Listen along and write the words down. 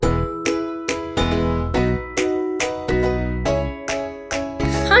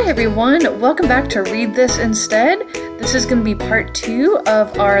Hi everyone, welcome back to Read This Instead. This is going to be part 2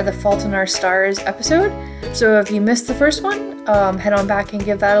 of our The Fault in Our Stars episode. So if you missed the first one, head on back and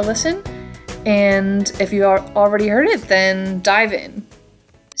give that a listen. And if you already heard it, then dive in.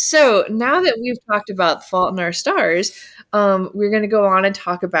 So now that we've talked about The Fault in Our Stars, we're going to go on and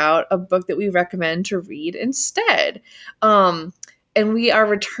talk about a book that we recommend to read instead. And we are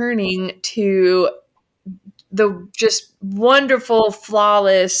returning to the just wonderful,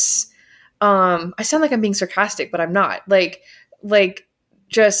 flawless, I sound like I'm being sarcastic, but I'm not. Like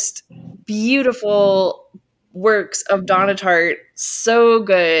just beautiful works of Donna Tartt. So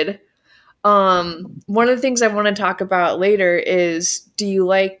good. One of the things I want to talk about later is, do you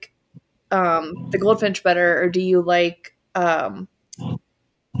like the Goldfinch better, or do you like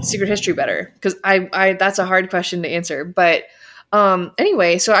Secret History better? Because I that's a hard question to answer. But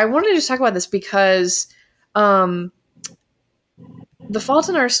anyway, so I wanted to just talk about this because The Fault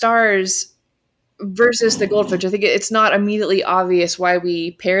in Our Stars versus the Goldfinch, I think it's not immediately obvious why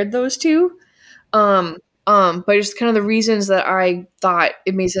we paired those two. But just kind of the reasons that I thought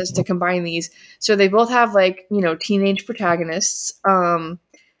it made sense to combine these. So they both have teenage protagonists.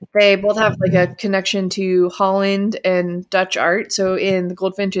 They both have like a connection to Holland and Dutch art. So in the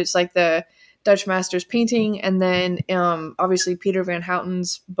Goldfinch, it's like the Dutch master's painting, and then obviously Peter Van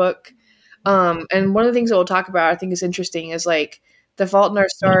Houten's book. And one of the things that we'll talk about, I think is interesting, is like The Fault in Our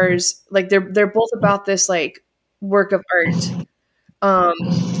Stars. Like they're both about this like work of art,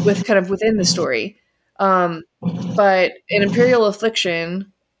 with kind of within the story. But An Imperial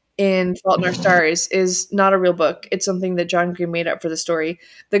Affliction in Fault in Our Stars is not a real book. It's something that John Green made up for the story.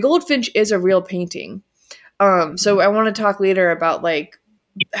 The Goldfinch is a real painting. So I want to talk later about like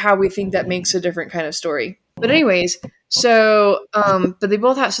how we think that makes a different kind of story. But anyways, but they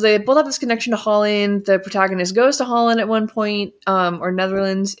both have this connection to Holland. The protagonist goes to Holland at one point, or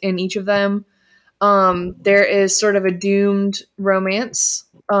Netherlands in each of them. There is sort of a doomed romance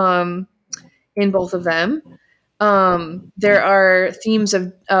in both of them. There are themes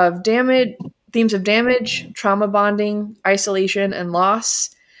of damage, trauma bonding, isolation, and loss.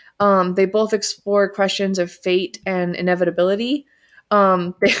 They both explore questions of fate and inevitability.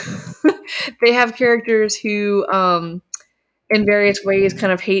 They have characters who, in various ways,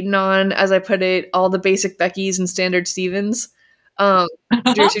 kind of hating on, as I put it, all the basic Beckys and standard Stevens. Who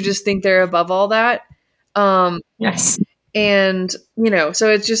just think they're above all that. Yes. And, so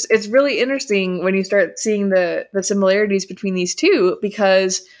it's really interesting when you start seeing the similarities between these two,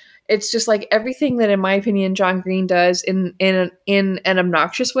 because it's just like everything that, in my opinion, John Green does in an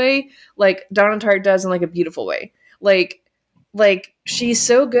obnoxious way, like Donna Tartt does in like a beautiful way. Like she's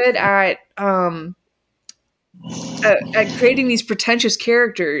so good at creating these pretentious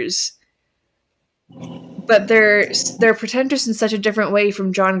characters, but they're pretentious in such a different way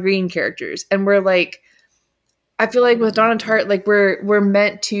from John Green characters. And we're like, I feel like with Donna Tartt, like we're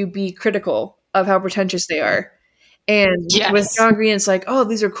meant to be critical of how pretentious they are. And yes. With John Green, it's like, oh,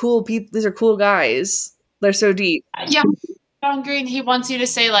 these are cool people. These are cool guys. They're so deep. Yeah. John Green, he wants you to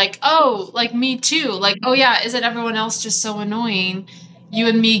say like, oh, like me too. Like, oh yeah, isn't everyone else just so annoying? You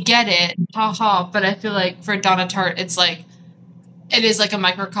and me get it. Ha ha. But I feel like for Donna Tartt, it's like, it is like a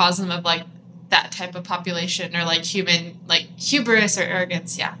microcosm of like that type of population, or like human, like hubris or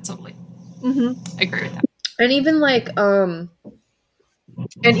arrogance. Yeah, totally. Mm-hmm. I agree with that.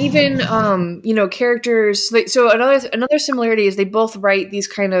 And even characters, like, so another similarity is they both write these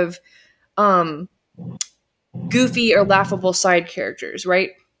kind of goofy or laughable side characters, right?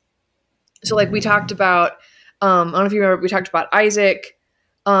 So like we talked about, I don't know if you remember, we talked about Isaac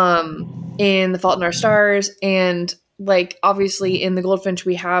in The Fault in Our Stars, and like obviously in the Goldfinch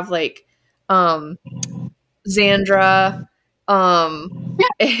we have like Xandra,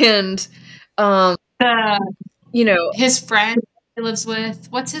 and his friend he lives with,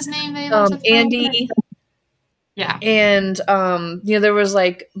 what's his name? They live with Andy. Yeah. And there was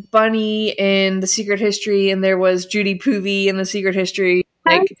like Bunny in The Secret History, and there was Judy Poovey in The Secret History.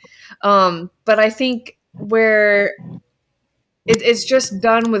 Like, but I think where it's just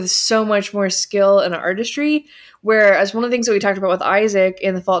done with so much more skill and artistry. Whereas one of the things that we talked about with Isaac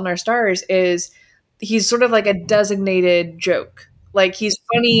in The Fault in Our Stars is he's sort of like a designated joke. Like he's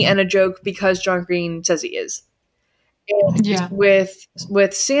funny and a joke because John Green says he is. And with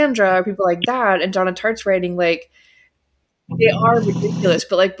Sandra, people like that, and Donna Tartt's writing, like they are ridiculous,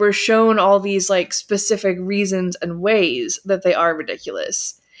 but like we're shown all these like specific reasons and ways that they are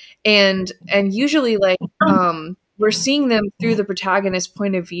ridiculous, and usually like we're seeing them through the protagonist's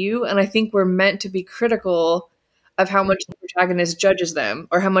point of view, and I think we're meant to be critical of how much the protagonist judges them,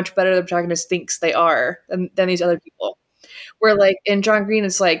 or how much better the protagonist thinks they are than these other people. Where like in John Green,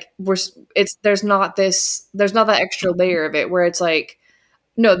 it's like there's not that extra layer of it where it's like,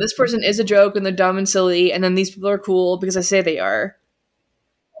 no, this person is a joke and they're dumb and silly, and then these people are cool because I say they are.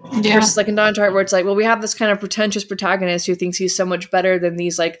 Yeah. Versus like in Donna Tartt, where it's like, well, we have this kind of pretentious protagonist who thinks he's so much better than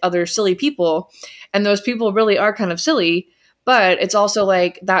these like other silly people, and those people really are kind of silly, but it's also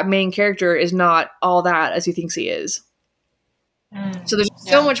like that main character is not all that as he thinks he is. So there's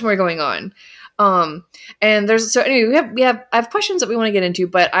so much more going on. And there's so anyway, I have questions that we want to get into,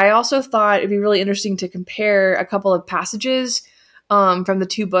 but I also thought it'd be really interesting to compare a couple of passages from the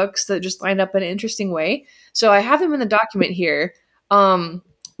two books that just lined up in an interesting way. So I have them in the document here.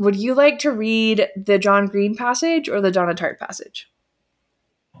 Would you like to read the John Green passage or the Donna Tartt passage?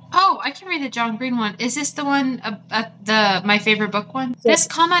 Oh, I can read the John Green one. Is this the one the my favorite book one? This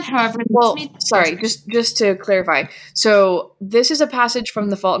comment, however, sorry, just to clarify. So this is a passage from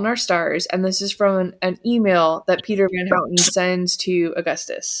The Fault in Our Stars, and this is from an email that Peter Van Houten sends to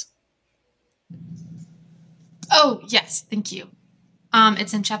Augustus. Oh yes, thank you.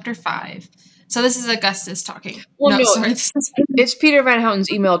 It's in chapter 5. So this is Augustus talking. Well, no, sorry. It's Peter Van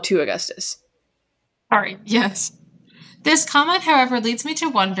Houten's email to Augustus. Sorry, yes. This comment, however, leads me to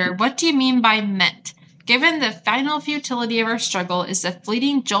wonder, what do you mean by meant? Given the final futility of our struggle is the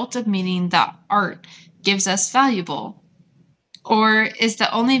fleeting jolt of meaning that art gives us valuable? Or is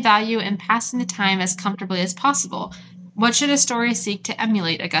the only value in passing the time as comfortably as possible? What should a story seek to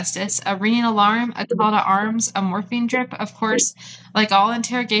emulate, Augustus? A ringing alarm, a call to arms, a morphine drip? Of course, like all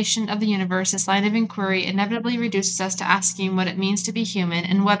interrogation of the universe, this line of inquiry inevitably reduces us to asking what it means to be human,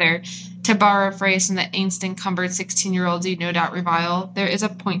 and whether, to borrow a phrase from the angst-encumbered 16-year-olds you no doubt revile, there is a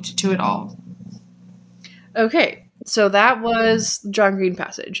point to it all. Okay, so that was John Green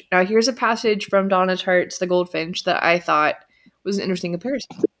passage. Now here's a passage from Donna Tartt's The Goldfinch that I thought was an interesting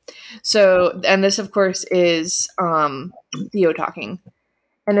comparison. So, and this, of course, is Theo talking.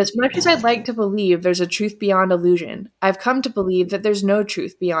 And as much as I'd like to believe there's a truth beyond illusion, I've come to believe that there's no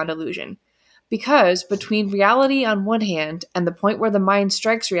truth beyond illusion. Because between reality on one hand and the point where the mind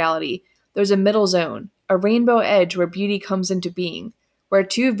strikes reality, there's a middle zone, a rainbow edge where beauty comes into being, where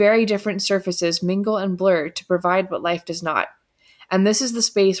two very different surfaces mingle and blur to provide what life does not. And this is the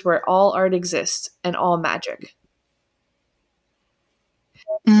space where all art exists and all magic.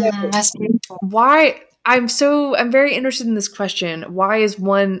 That's beautiful. Why I'm very interested in this question. Why is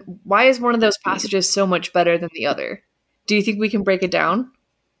one of those passages so much better than the other? Do you think we can break it down?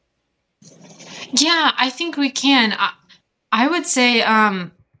 Yeah, I think we can. I would say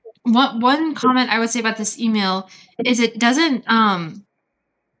one comment I would say about this email is it doesn't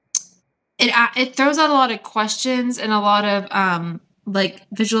it throws out a lot of questions and a lot of like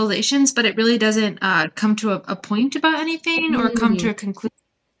visualizations, but it really doesn't come to a point about anything or come to a conclusion,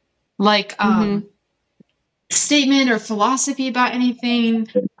 like statement or philosophy about anything,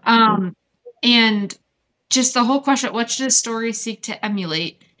 and just the whole question, what should a story seek to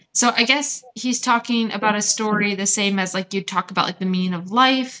emulate? So I guess he's talking about a story the same as like you talk about like the meaning of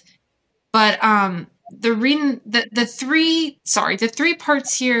life, but the three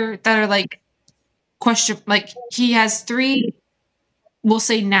parts here that are like question, like he has 3, we'll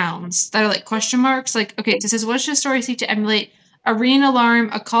say nouns that are like question marks. Like, okay, so it says, what should a story seek to emulate? A ringing alarm,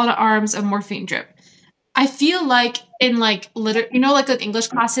 a call to arms, a morphine drip. I feel like in like like with English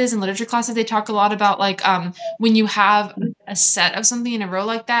classes and literature classes, they talk a lot about like when you have a set of something in a row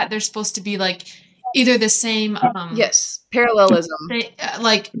like that, they're supposed to be like either the same. Yes, parallelism.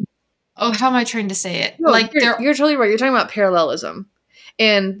 Like, oh, how am I trying to say it? No, like you're totally right. You're talking about parallelism,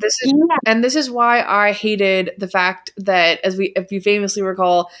 and this is why I hated the fact that, if you famously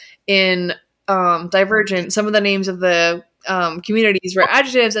recall, in Divergent, some of the names of the communities were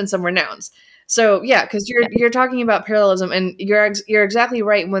adjectives and some were nouns. So yeah, because you're talking about parallelism, and you're exactly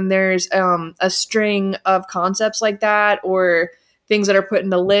right. When there's a string of concepts like that, or things that are put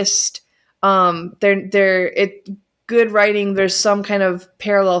in a list, good writing. There's some kind of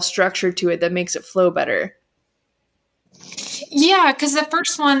parallel structure to it that makes it flow better. Yeah, because the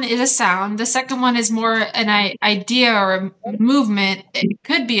first one is a sound. The second one is more an idea or a movement. It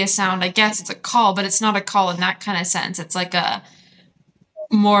could be a sound. I guess it's a call, but it's not a call in that kind of sense. It's like a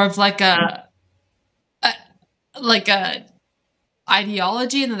more of like a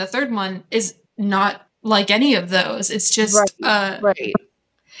ideology, and then the third one is not like any of those. It's just right.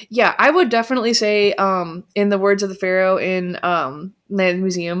 Yeah, I would definitely say, in the words of the Pharaoh in the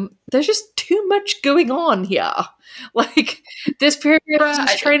museum, there's just too much going on here. Like, this paragraph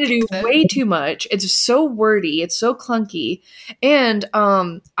is trying to do way too much. It's so wordy. It's so clunky. And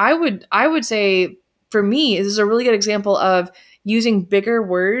I would say, for me, this is a really good example of using bigger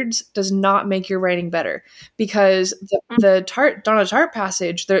words does not make your writing better, because the Donna Tartt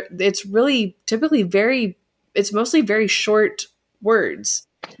passage, it's really typically it's mostly very short words,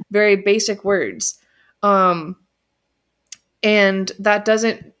 very basic words. And that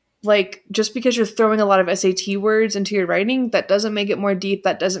doesn't, like, just because you're throwing a lot of SAT words into your writing, that doesn't make it more deep,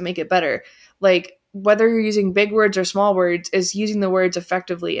 that doesn't make it better. Like, whether you're using big words or small words is using the words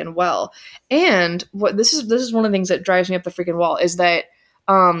effectively and well. And what this is one of the things that drives me up the freaking wall is that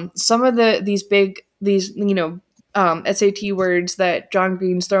some of these SAT words that John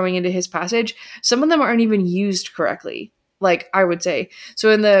Green's throwing into his passage, some of them aren't even used correctly, like, I would say.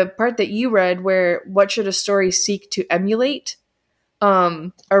 So in the part that you read, where what should a story seek to emulate,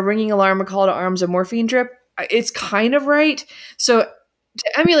 a ringing alarm, a call to arms, a morphine drip, it's kind of right. So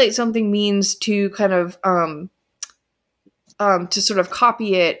to emulate something means to kind of to sort of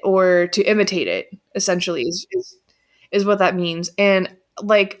copy it or to imitate it, essentially, is what that means. And,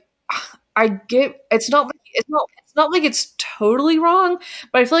 like, I get, it's not like it's totally wrong,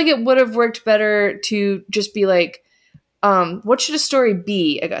 but I feel like it would have worked better to just be like, what should a story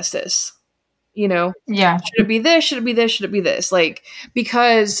be, Augustus? You know? Yeah. Should it be this? Should it be this? Should it be this? Like,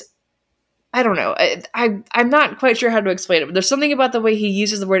 because I don't know. I'm not quite sure how to explain it, but there's something about the way he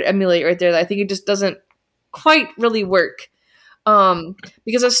uses the word emulate right there that I think it just doesn't quite really work.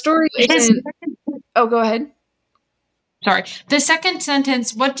 Because a story isn't. Oh, go ahead. Sorry. The second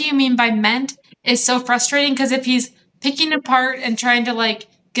sentence, what do you mean by meant, is so frustrating, because if he's picking apart and trying to, like,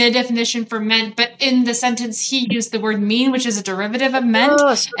 get a definition for meant, but in the sentence he used the word mean, which is a derivative of meant.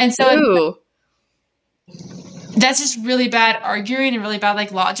 Oh, and so that's just really bad arguing and really bad,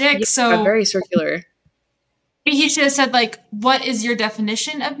 like, logic. Yeah, so very circular. He should have said, like, what is your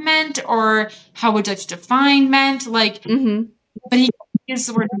definition of meant, or how would you like to define meant? Like, but he uses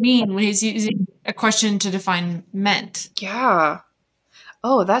the word mean when he's using a question to define meant. Yeah.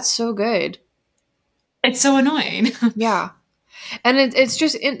 Oh, that's so good. It's so annoying. Yeah. And it's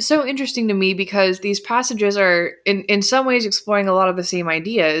just so interesting to me, because these passages are in some ways exploring a lot of the same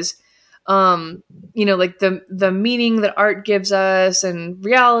ideas. Like the meaning that art gives us, and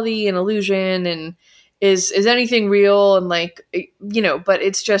reality and illusion, and is anything real, and, like, but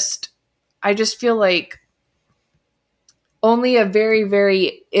it's just, I just feel like only a very,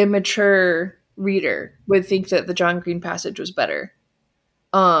 very immature reader would think that the John Green passage was better.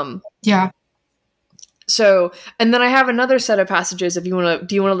 Yeah. So, and then I have another set of passages. Do you want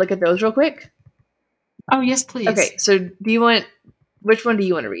to look at those real quick? Oh, yes, please. Okay. So which one do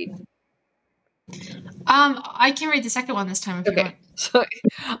you want to read? I can read the second one this time if you want. So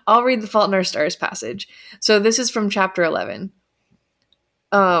I'll read the Fault in Our Stars passage. So this is from chapter 11.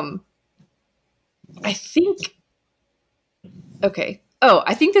 I think. Okay. Oh,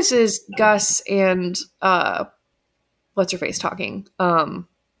 I think this is Gus and what's her face talking?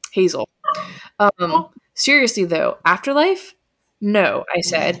 Hazel. Seriously though, afterlife? No, I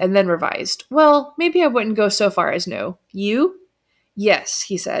said, and then revised. Well, maybe I wouldn't go so far as no. You? Yes,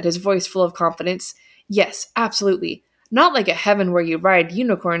 he said, his voice full of confidence. Yes, absolutely. Not like a heaven where you ride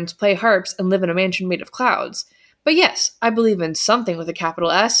unicorns, play harps, and live in a mansion made of clouds. But yes, I believe in something with a capital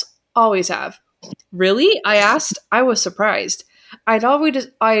S. Always have. Really? I asked. I was surprised. I'd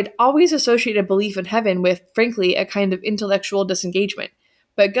always associated belief in heaven with, frankly, a kind of intellectual disengagement.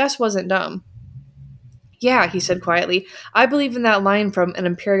 But Gus wasn't dumb. Yeah, he said quietly. I believe in that line from An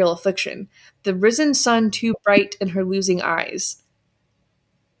Imperial Affliction. The risen sun too bright in her losing eyes.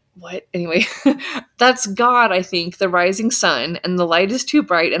 What? Anyway, that's God, I think, the rising sun, and the light is too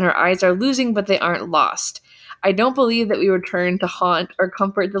bright and her eyes are losing, but they aren't lost. I don't believe that we return to haunt or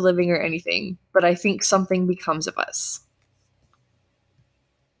comfort the living or anything, but I think something becomes of us.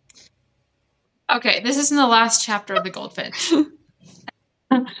 Okay, this is in the last chapter of the Goldfinch.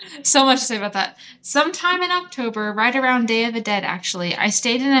 So much to say about that. Sometime in October, right around Day of the Dead, actually, I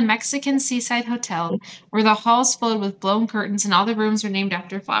stayed in a Mexican seaside hotel where the halls flowed with blown curtains and all the rooms were named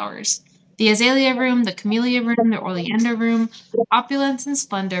after flowers. The azalea room, the camellia room, the oleander room, opulence and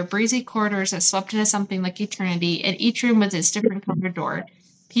splendor, breezy corridors that swept into something like eternity, and each room with its different colored door.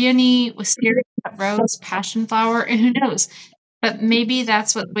 Peony, wisteria, rose, passion flower, and who knows? But maybe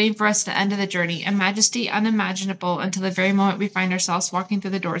that's what's waiting for us at the end of the journey, a majesty unimaginable until the very moment we find ourselves walking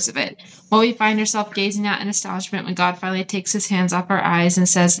through the doors of it. What we find ourselves gazing at in astonishment when God finally takes his hands off our eyes and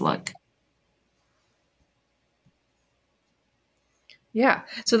says, look. Yeah.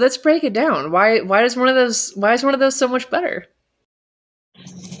 So let's break it down. Why is one of those so much better?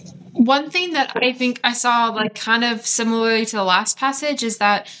 One thing that I think I saw, like, kind of similarly to the last passage, is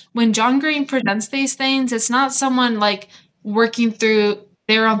that when John Green presents these things, it's not someone, like, working through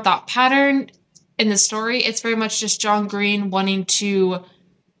their own thought pattern. in the story, it's very much just John Green wanting to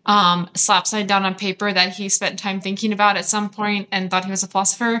slap something down on paper that he spent time thinking about at some point and thought he was a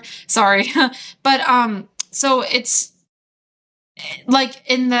philosopher. Sorry. But so it's like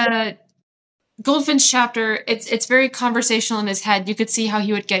in the Goldfinch chapter, it's very conversational in his head. You could see how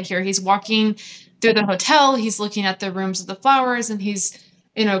he would get here. He's walking through the hotel, he's looking at the rooms of the flowers, and he's,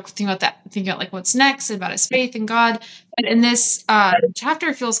 thinking about like what's next, and about his faith in God. But in this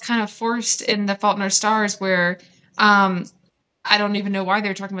chapter feels kind of forced in The Fault in Our Stars, where I don't even know why they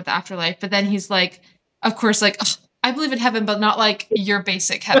were talking about the afterlife, but then he's like, of course, like, "Ugh, I believe in heaven, but not like your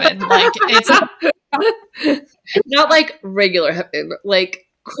basic heaven. Like it's Not like regular heaven, like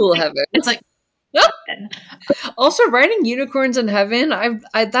cool heaven. it's like Also, riding unicorns in heaven,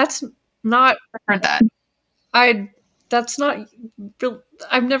 that's not I heard that. that's not real.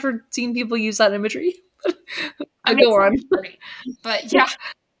 I've never seen people use that imagery. I Go on. But yeah.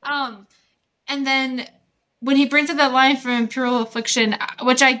 And then when he brings up that line from Imperial Affliction,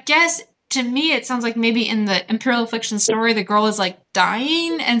 which I guess to me it sounds like maybe in the Imperial Affliction story the girl is like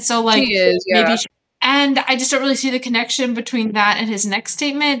dying, and so like She is, yeah. maybe and I just don't really see the connection between that and his next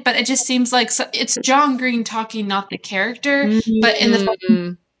statement, but it just seems like it's John Green talking, not the character. But in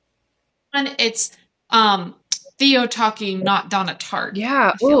the one, it's Theo talking, not Donna Tartt.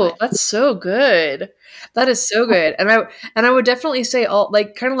 Yeah. Oh, that's so good. That is so good. And I would definitely say all,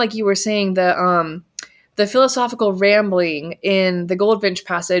 like, kind of like you were saying, the philosophical rambling in the Goldfinch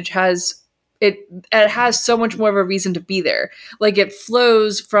passage it has so much more of a reason to be there. Like, it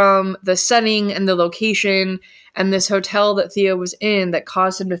flows from the setting and the location and this hotel that Theo was in that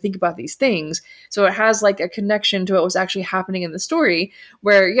caused him to think about these things. So it has like a connection to what was actually happening in the story,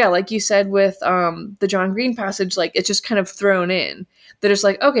 where, yeah, like you said with the John Green passage, like it's just kind of thrown in. They're just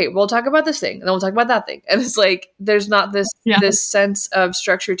like, okay, we'll talk about this thing and then we'll talk about that thing. And it's like, there's not this sense of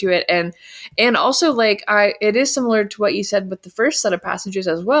structure to it. And also, like, it is similar to what you said with the first set of passages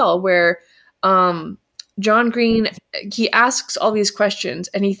as well, where John Green, he asks all these questions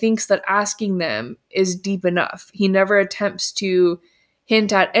and he thinks that asking them is deep enough. He never attempts to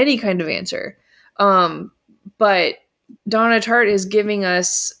hint at any kind of answer. But Donna Tartt is giving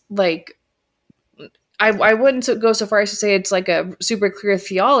us, like, I wouldn't go so far as to say it's like a super clear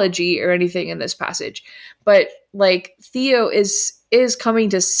theology or anything in this passage, but like Theo is coming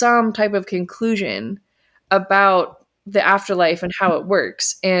to some type of conclusion about the afterlife and how it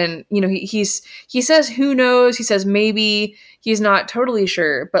works. And he says who knows, he says maybe, he's not totally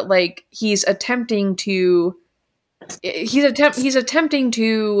sure, but like he's attempting to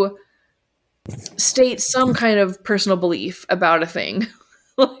state some kind of personal belief about a thing.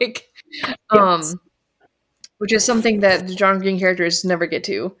 Like which is something that the John Green characters never get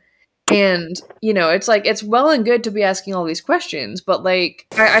to. And, it's like, it's well and good to be asking all these questions, but like,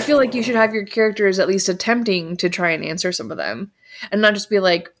 I feel like you should have your characters at least attempting to try and answer some of them, and not just be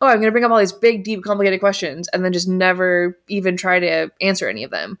like, oh, I'm going to bring up all these big, deep, complicated questions, and then just never even try to answer any of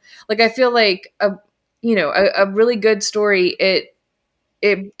them. Like, I feel like a really good story, it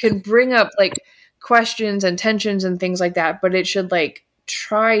can bring up like questions and tensions and things like that, but it should like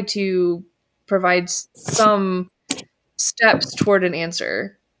try to provide some steps toward an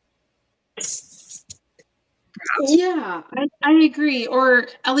answer. Yeah, I agree. Or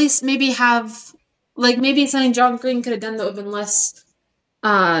at least maybe have, like, maybe something John Green could have done that would have been less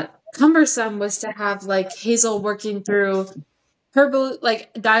cumbersome was to have, like, Hazel working through her,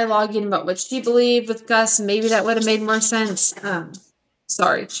 like, dialoguing about what she believed with Gus. Maybe that would have made more sense.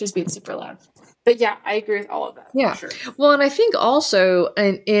 Sorry, she's being super loud. But yeah, I agree with all of that. Yeah. For sure. Well, and I think also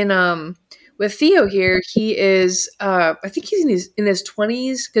in with Theo here, he is I think he's in his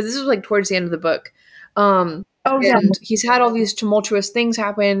 20s, because this is like towards the end of the book. And he's had all these tumultuous things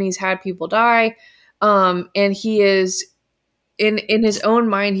happen. He's had people die. And he is in his own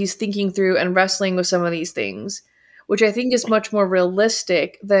mind, he's thinking through and wrestling with some of these things, which I think is much more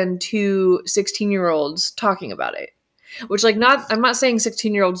realistic than two 16-year-olds talking about it. Which, like, I'm not saying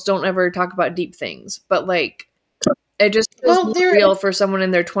 16-year-olds don't ever talk about deep things, but like, it just feels more real for someone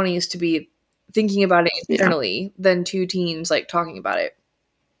in their 20s to be thinking about it internally than two teens like talking about it.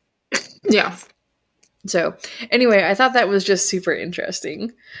 Yeah. So anyway, I thought that was just super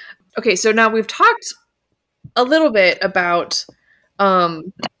interesting. Okay, so now we've talked a little bit about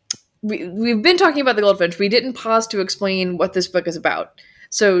we've been talking about the Goldfinch. We didn't pause to explain what this book is about.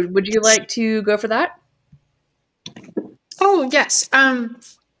 So would you like to go for that? Oh, yes.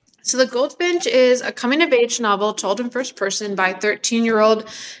 So The Goldfinch is a coming-of-age novel told in first person by 13-year-old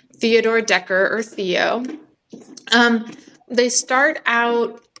Theodore Decker, or Theo.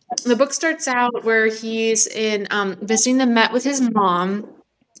 The book starts out where he's in visiting the Met with his mom,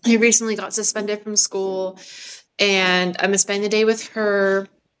 he recently got suspended from school, and I'm gonna spend the day with her.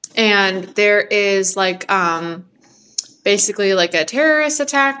 And there is like basically like a terrorist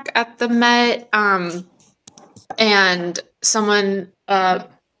attack at the Met, and someone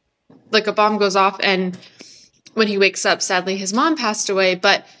like a bomb goes off, and when he wakes up, sadly his mom passed away.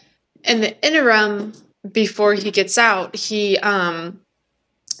 But in the interim, before he gets out, he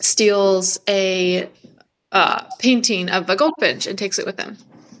steals a painting of a goldfinch and takes it with him.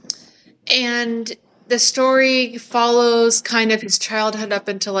 And the story follows kind of his childhood up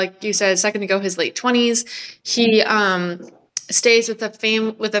until, like you said a second ago, his late 20s. He stays with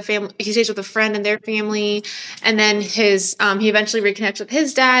he stays with a friend and their family, and then his he eventually reconnects with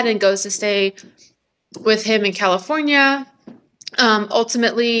his dad and goes to stay with him in California.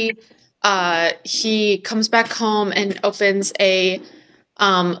 Ultimately, he comes back home and opens a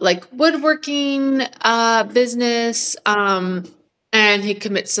like woodworking business, and he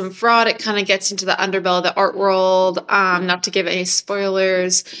commits some fraud. It kind of gets into the underbelly of the art world, not to give any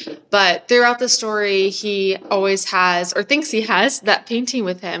spoilers, but throughout the story, he always has, or thinks he has, that painting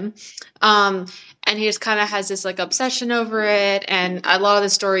with him. And he just kind of has this like obsession over it. And a lot of the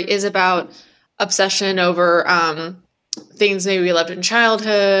story is about obsession over things maybe we loved in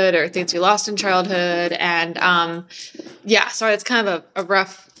childhood or things we lost in childhood. And yeah, sorry, it's kind of a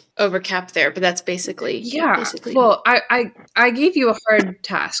rough overcap there, but that's basically Well, I gave you a hard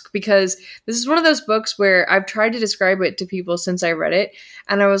task because this is one of those books where I've tried to describe it to people since I read it,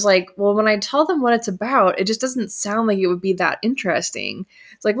 and I was like, well, when I tell them what it's about, it just doesn't sound like it would be that interesting.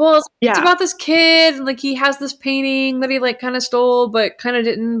 It's like, well, it's about this kid, and like he has this painting that he like kind of stole but kind of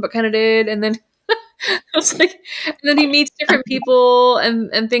didn't but kind of did, and then I was like, and then he meets different people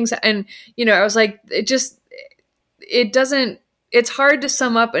and things, and I was like, it doesn't. It's hard to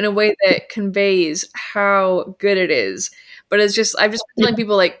sum up in a way that conveys how good it is. But I've just been telling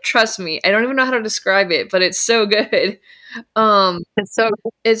people, like, trust me, I don't even know how to describe it, but it's so good.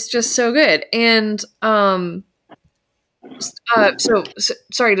 It's just so good. And so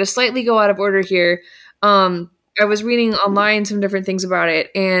sorry to slightly go out of order here. I was reading online some different things about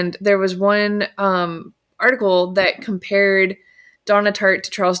it, and there was one article that compared Donna Tartt to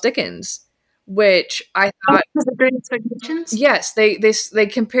Charles Dickens, which I thought was it Great Expectations? Yes, they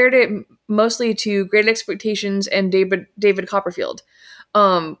compared it mostly to Great Expectations and David Copperfield,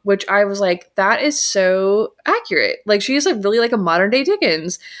 which I was like, that is so accurate. Like she's like really like a modern day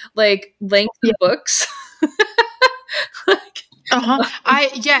Dickens, like lengthy books. I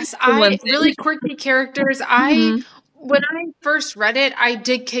really quirky characters. When I first read it, I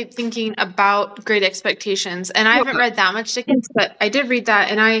did keep thinking about Great Expectations, and I haven't read that much Dickens, but I did read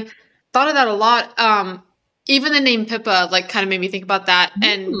that, and I thought of that a lot. Even the name Pippa, like, kind of made me think about that,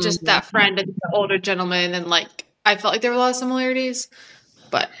 and just that friend and the older gentleman, and like, I felt like there were a lot of similarities.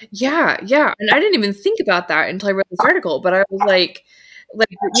 But yeah, and I didn't even think about that until I read this article. But I was like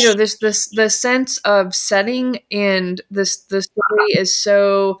this the sense of setting and the story is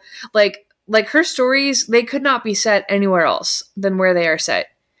so like her stories, they could not be set anywhere else than where they are set.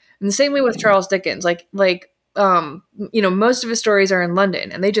 And the same way with Charles Dickens, like most of his stories are in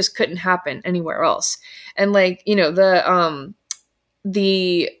London and they just couldn't happen anywhere else. And like,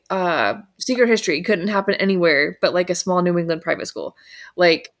 the Secret History couldn't happen anywhere but like a small New England private school.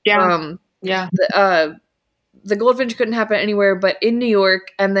 Like, the Goldfinch couldn't happen anywhere but in New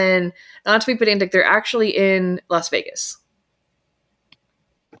York. And then, not to be pedantic, they're actually in Las Vegas.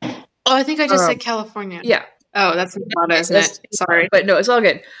 Oh, I think I just said California. Yeah. Oh, that's not, isn't it? Sorry. But no, it's all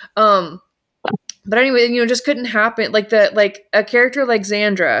good. But anyway, just couldn't happen. Like a character like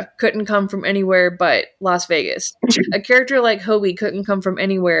Xandra couldn't come from anywhere but Las Vegas. A character like Hobie couldn't come from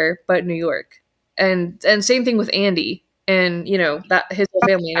anywhere but New York. And same thing with Andy and, that his whole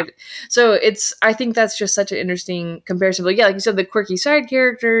family. So I think that's just such an interesting comparison. But yeah, like you said, the quirky side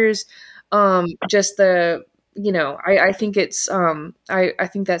characters, just the, I think it's, I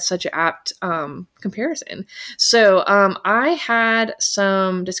think that's such an apt comparison. So I had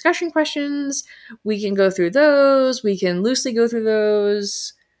some discussion questions. We can go through those. We can loosely go through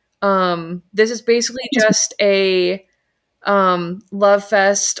those. This is basically just a love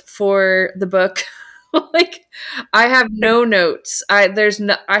fest for the book. Like, I have no notes. I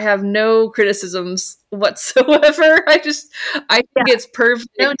have no criticisms whatsoever. I think it's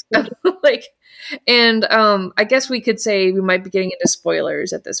perfect. Like, and I guess we could say we might be getting into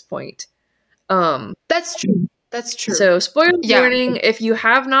spoilers at this point. That's true. So, spoiler warning: if you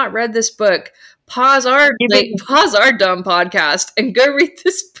have not read this book, pause our dumb podcast and go read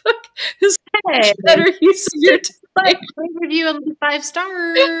this book. It's better use of your time. But review and 5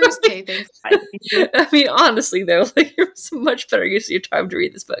 stars. Okay, thanks. I mean, honestly, though, like it was a much better use of your time to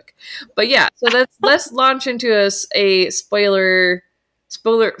read this book. But yeah, so let's launch into a spoiler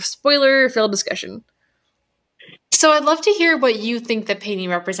filled discussion. So I'd love to hear what you think the painting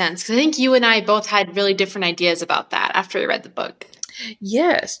represents, because I think you and I both had really different ideas about that after we read the book.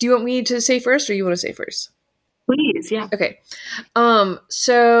 Yes. Do you want me to say first, or you want to say first? Please, yeah. Okay.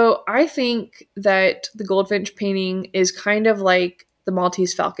 So I think that the Goldfinch painting is kind of like the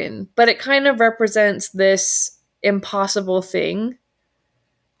Maltese Falcon, but it kind of represents this impossible thing.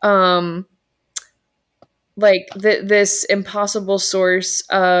 Like this impossible source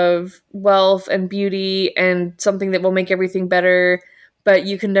of wealth and beauty and something that will make everything better, but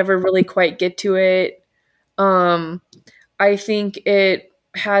you can never really quite get to it. I think it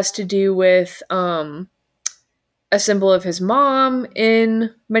has to do with a symbol of his mom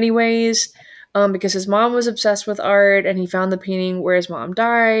in many ways, because his mom was obsessed with art, and he found the painting where his mom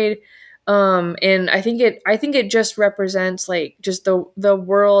died. And I think it just represents like just the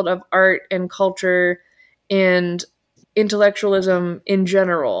world of art and culture and intellectualism in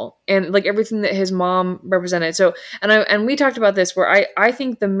general, and like everything that his mom represented. So, and we talked about this, where I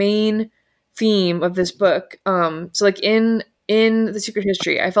think the main theme of this book, so like in The Secret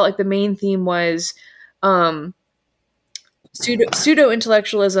History, I felt like the main theme was pseudo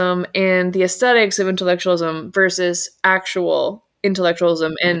intellectualism and the aesthetics of intellectualism versus actual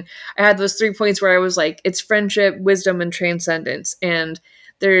intellectualism. And I had those 3 points where I was like, it's friendship, wisdom, and transcendence. And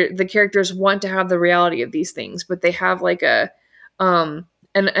the characters want to have the reality of these things, but they have like an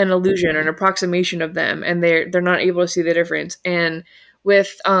illusion or an approximation of them, and they're not able to see the difference. And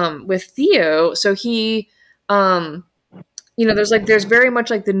with Theo, so he there's very much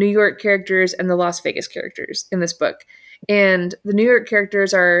like the New York characters and the Las Vegas characters in this book. And the New York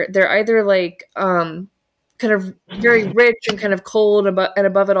characters they're either like kind of very rich and kind of cold and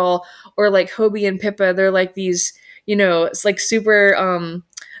above it all, or like Hobie and Pippa, they're like these, it's like super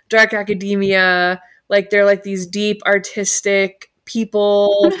dark academia, like they're like these deep artistic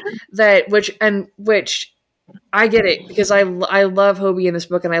people which I get it, because I love Hobie in this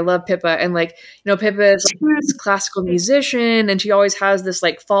book, and I love Pippa, and like, Pippa is like this classical musician, and she always has this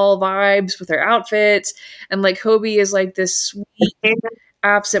like fall vibes with her outfits, and like Hobie is like this sweet,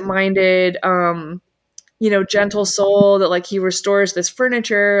 absent-minded, gentle soul that like he restores this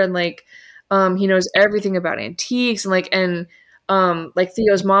furniture, and like he knows everything about antiques, and like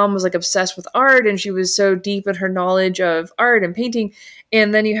Theo's mom was like obsessed with art, and she was so deep in her knowledge of art and painting.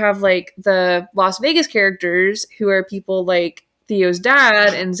 And then you have like the Las Vegas characters, who are people like Theo's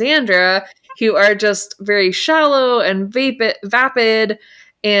dad and Xandra, who are just very shallow and vapid,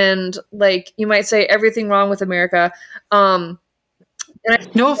 and like you might say everything wrong with America. No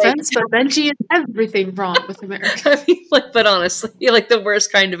offense, but Benji is everything wrong with America. I mean, like, but honestly, like the worst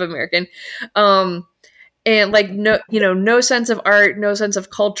kind of American. And like no sense of art, no sense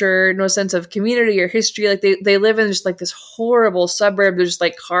of culture, no sense of community or history. Like they live in just like this horrible suburb. They're just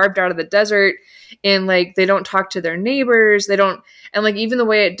like carved out of the desert, and like they don't talk to their neighbors. They don't, and like even the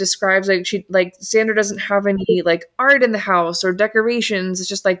way it describes, like Sandra doesn't have any like art in the house or decorations. It's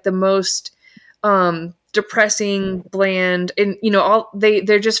just like the most depressing, bland, and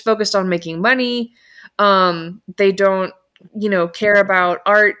they're just focused on making money. They don't care about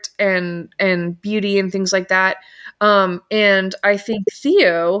art and beauty and things like that. And I think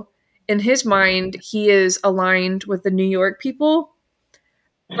Theo, in his mind, he is aligned with the New York people,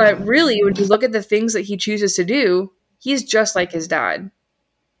 but really when you look at the things that he chooses to do, he's just like his dad,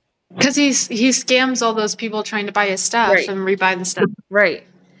 because he scams all those people trying to buy his stuff, right, and rebuy the stuff, right.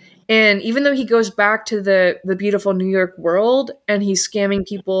 And even though he goes back to the beautiful New York world, and he's scamming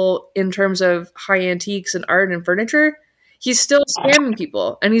people in terms of high antiques and art and furniture, he's still scamming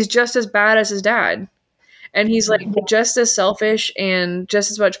people, and he's just as bad as his dad. And he's like just as selfish and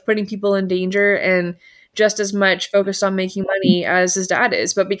just as much putting people in danger and just as much focused on making money as his dad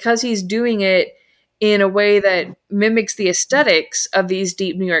is. But because he's doing it in a way that mimics the aesthetics of these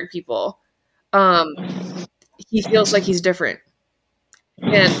deep New York people, he feels like he's different.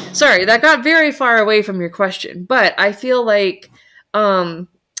 And sorry, that got very far away from your question, but I feel like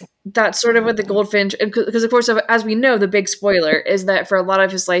that's sort of what the Goldfinch, because of course, as we know, the big spoiler is that for a lot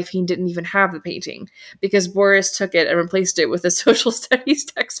of his life, he didn't even have the painting, because Boris took it and replaced it with a social studies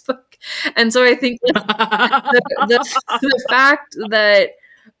textbook. And so I think the fact that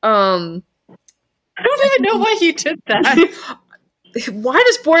I don't even know why he did that. Why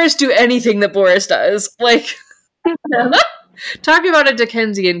does Boris do anything that Boris does? Like, talk about a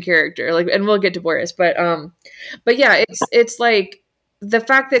Dickensian character, like, and we'll get to Boris, but yeah, it's like the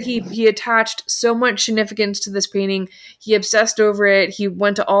fact that he attached so much significance to this painting, he obsessed over it, he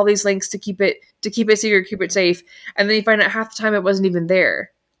went to all these lengths to keep it secret, keep it safe, and then you find out half the time it wasn't even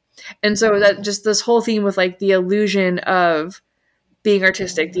there. And so that just this whole theme with like the illusion of being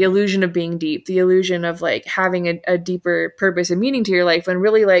artistic, the illusion of being deep, the illusion of like having a deeper purpose and meaning to your life, when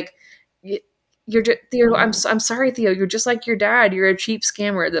really like you're just, Theo, I'm sorry, Theo, you're just like your dad. You're a cheap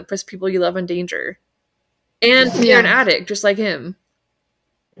scammer that puts people you love in danger, and you're an addict just like him.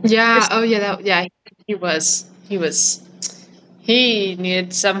 Yeah. Oh yeah. He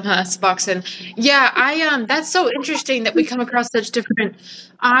needed some Suboxone. Yeah. That's so interesting that we come across such different.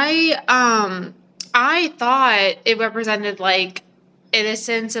 I thought it represented like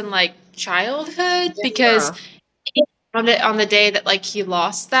innocence and like childhood because he found it on the day that like he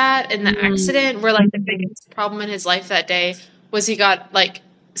lost that in the accident, where like the biggest problem in his life that day was he got like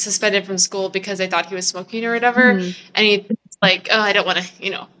suspended from school because they thought he was smoking or whatever, and he like, oh, I don't want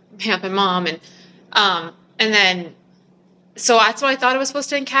to, hamp my mom, and then so that's what I thought it was supposed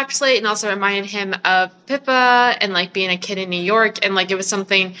to encapsulate, and also reminded him of Pippa and like being a kid in New York, and like it was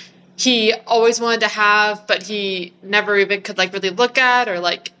something he always wanted to have, but he never even could like really look at or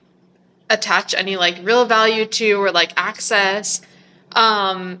like attach any like real value to or like access.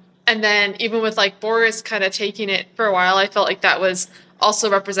 And then even with like Boris kind of taking it for a while, I felt like that was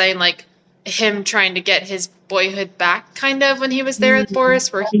also representing like him trying to get his boyhood back kind of when he was there with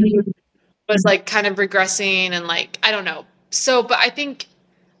Boris, where he was like kind of regressing and like, I don't know. So, but I think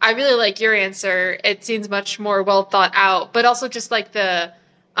I really like your answer. It seems much more well thought out, but also just like the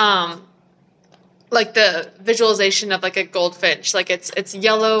visualization of like a goldfinch. Like it's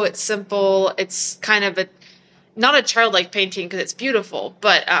yellow, it's simple, it's kind of not a childlike painting because it's beautiful,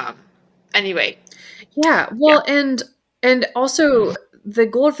 but anyway. Yeah, well, yeah. And also the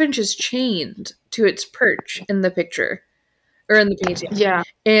goldfinch is chained to its perch in the picture or in the painting. Yeah.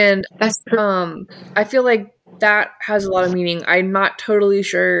 And I feel like that has a lot of meaning. I'm not totally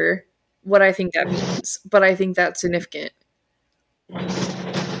sure what I think that means, but I think that's significant.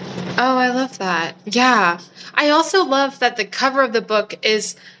 Oh, I love that. Yeah. I also love that the cover of the book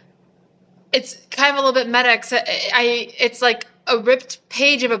it's kind of a little bit meta. It's like a ripped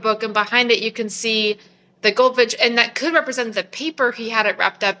page of a book, and behind it you can see the goldfinch, and that could represent the paper he had it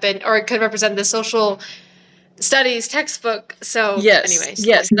wrapped up in, or it could represent the social studies textbook. So anyways.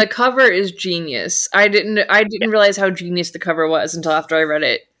 Yes, the cover is genius. I didn't realize how genius the cover was until after I read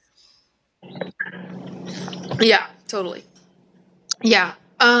it. Yeah, totally. Yeah.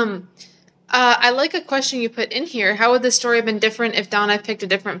 I like a question you put in here. How would the story have been different if Donna picked a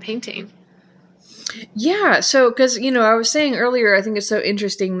different painting? Yeah, so because I was saying earlier, I think it's so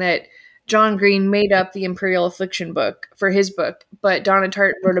interesting that John Green made up the Imperial Affliction book for his book, but Donna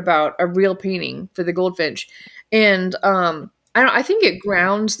Tartt wrote about a real painting for the Goldfinch, and I think it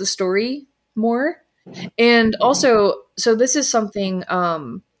grounds the story more, and also so this is something.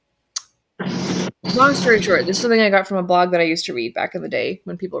 Long story short, this is something I got from a blog that I used to read back in the day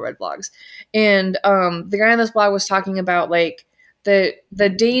when people read blogs, and the guy on this blog was talking about like the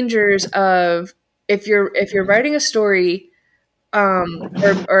dangers of if you're writing a story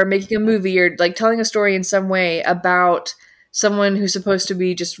or making a movie or like telling a story in some way about someone who's supposed to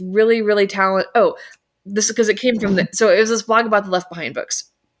be just really, really talented. Oh, this is because it came from so it was this blog about the Left Behind books,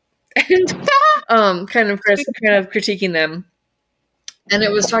 and kind of critiquing them. And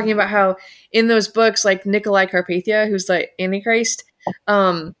it was talking about how in those books, like Nikolai Carpathia, who's the Antichrist,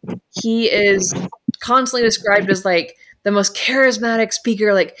 he is constantly described as like the most charismatic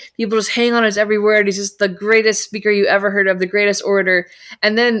speaker. Like people just hang on his every word. He's just the greatest speaker you ever heard of, the greatest orator.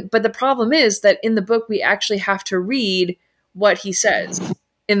 And then, but the problem is that in the book, we actually have to read what he says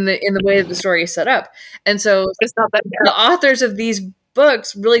in the way that the story is set up. And so the authors of these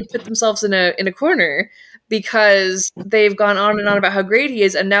books really put themselves in a corner, because they've gone on and on about how great he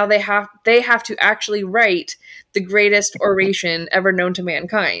is, and now they have to actually write the greatest oration ever known to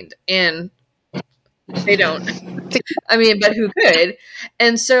mankind, and they don't. I mean, but who could?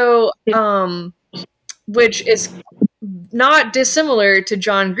 And so, which is not dissimilar to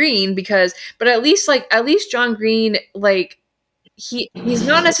John Green, but at least John Green, like he's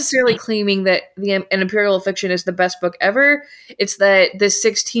not necessarily claiming that an Imperial Affliction is the best book ever. It's that this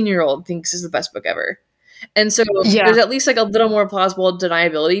 16-year-old thinks is the best book ever. And so there's at least like a little more plausible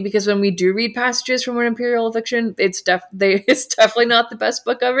deniability, because when we do read passages from an Imperial Affliction, it's definitely not the best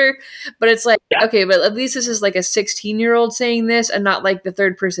book ever. But it's like, okay, but at least this is like a 16-year-old saying this, and not like the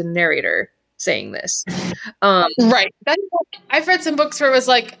third person narrator saying this. Right. I've read some books where it was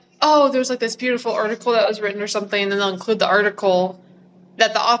like, oh, there's like this beautiful article that was written or something, and then they'll include the article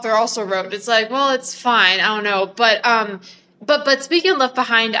that the author also wrote. It's like, well, it's fine. I don't know. But But speaking of Left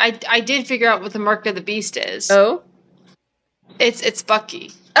Behind, I did figure out what the mark of the beast is. Oh, It's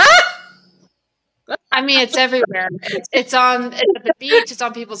Bucky. ah! I mean, it's everywhere. It's at the beach. It's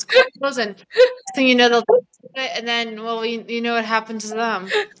on people's clothes, and so you know they'll do it, and then you know what happens to them.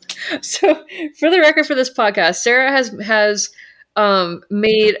 So, for the record, for this podcast, Sarah has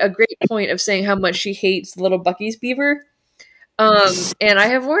made a great point of saying how much she hates little Bucky's beaver. And I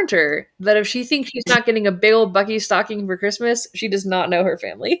have warned her that if she thinks she's not getting a big old Bucky stocking for Christmas, she does not know her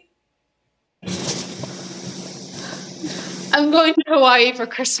family. I'm going to Hawaii for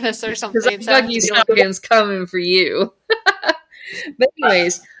Christmas or something. Because Bucky stocking's coming for you. But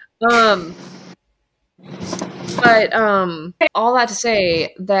anyways, all that to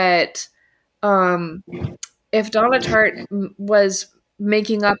say that if Donna Tartt was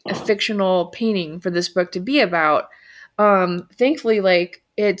making up a fictional painting for this book to be about, thankfully, like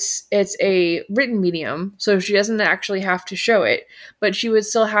it's a written medium, so she doesn't actually have to show it, but she would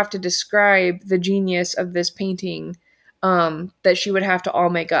still have to describe the genius of this painting that she would have to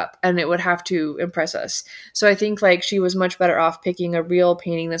all make up, and it would have to impress us. So I think like she was much better off picking a real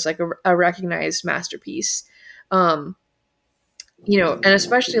painting that's like a recognized masterpiece. And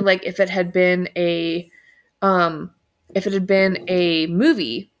especially like if it had been a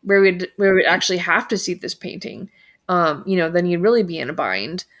movie where we'd actually have to see this painting, then you'd really be in a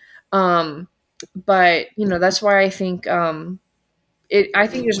bind. But that's why I think I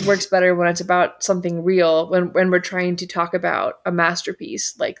think it just works better when it's about something real, when we're trying to talk about a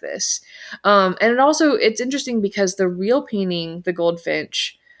masterpiece like this. And it's interesting because the real painting, the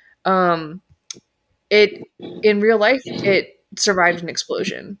Goldfinch, it in real life it survived an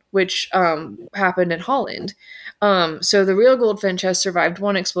explosion, which happened in Holland. So the real Goldfinch has survived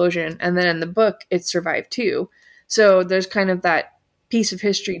one explosion, and then in the book it survived two. So there's kind of that piece of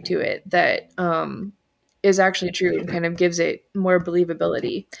history to it that is actually true and kind of gives it more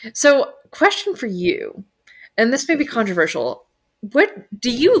believability. So, question for you, and this may be controversial. What do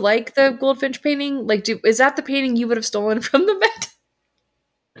you like the Goldfinch painting? Like, is that the painting you would have stolen from the Met?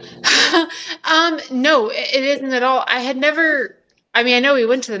 No, it isn't at all. I had never. I mean, I know we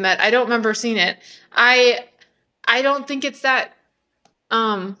went to the Met. I don't remember seeing it. I don't think it's that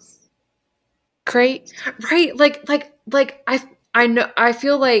great. Right? Like I know. I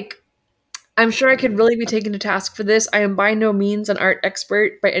feel like I'm sure I could really be taken to task for this. I am by no means an art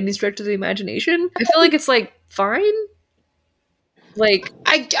expert by any stretch of the imagination. I feel like it's like fine. Like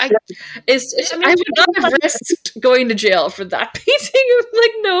I would not have risked going to jail for that painting.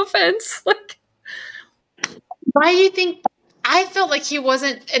 Like, no offense. Like, why do you think? I felt like he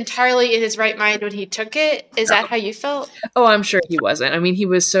wasn't entirely in his right mind when he took it. Is that how you felt? Oh, I'm sure he wasn't. I mean, he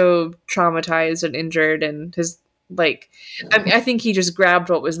was so traumatized and injured, and his I think he just grabbed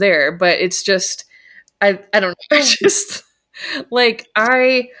what was there. But it's just, I don't know. I just like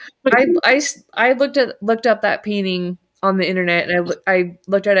I looked up that painting on the internet, and I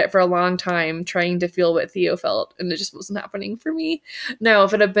looked at it for a long time trying to feel what Theo felt, and it just wasn't happening for me. Now,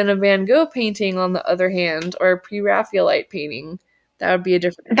 if it had been a Van Gogh painting, on the other hand, or a pre-Raphaelite painting, that would be a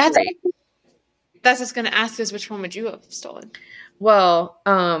different story. That's just going to ask us, which one would you have stolen? Well,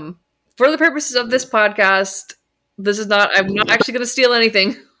 for the purposes of this podcast, I'm not actually going to steal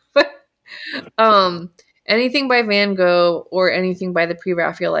anything. Anything by Van Gogh or anything by the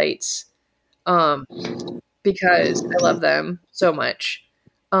pre-Raphaelites, because I love them so much.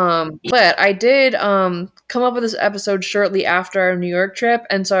 But I did come up with this episode shortly after our New York trip,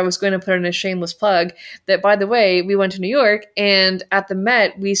 and so I was going to put in a shameless plug that, by the way, we went to New York, and at the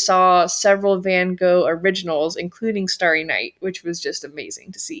Met we saw several Van Gogh originals, including Starry Night, which was just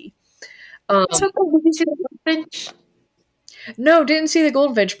amazing to see. Did you see the Goldfinch? No, didn't see the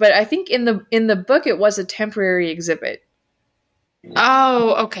Goldfinch, but I think in the book it was a temporary exhibit.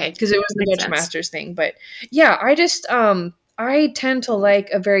 Oh, okay. Because it was the Dutch Masters thing. But yeah, I just I tend to like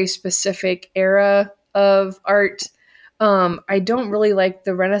a very specific era of art. I don't really like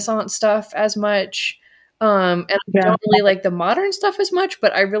the Renaissance stuff as much. And I don't really like the modern stuff as much,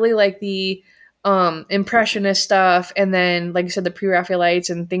 but I really like the Impressionist stuff, and then, like I said, the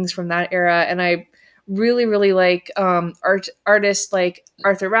pre-Raphaelites and things from that era. And I really, really like artists like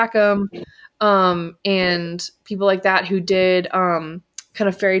Arthur Rackham, and people like that who did kind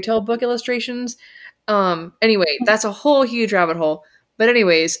of fairy tale book illustrations. Anyway, that's a whole huge rabbit hole. But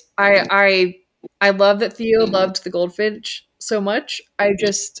anyways, I love that Theo loved the Goldfinch so much. I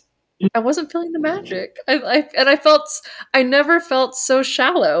wasn't feeling the magic. I never felt so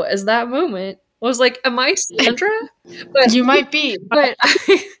shallow as that moment. I was like, am I Sandra? But you might be. But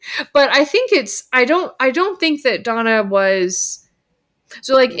I think I don't think that Donna was.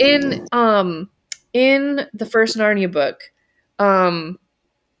 So, like, in the first Narnia book,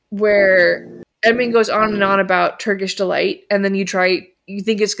 where Edmund goes on and on about Turkish delight, and then you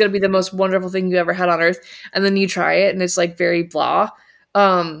think it's going to be the most wonderful thing you ever had on earth, and then you try it, and it's like very blah.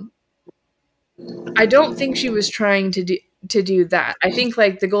 I don't think she was trying to do that. I think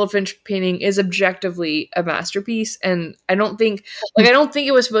like the Goldfinch painting is objectively a masterpiece, and I don't think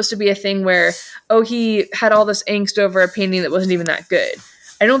it was supposed to be a thing where, oh, he had all this angst over a painting that wasn't even that good.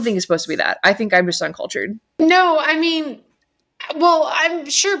 I don't think it's supposed to be that. I think I'm just uncultured. No, I mean, well, I'm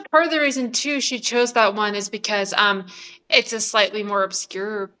sure part of the reason too she chose that one is because it's a slightly more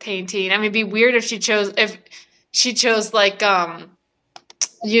obscure painting. I mean, it'd be weird if she chose like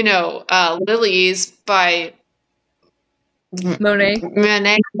Lilies by Monet.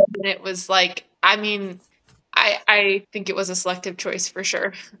 And it was like, I mean, I think it was a selective choice for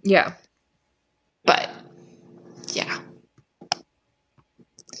sure. Yeah. But yeah.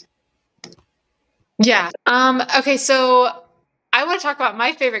 Yeah. Okay, so I want to talk about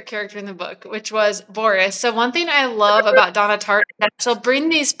my favorite character in the book, which was Boris. So one thing I love about Donna Tartt is that she'll bring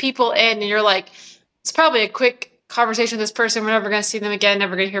these people in and you're like, it's probably a quick conversation with this person. We're never going to see them again,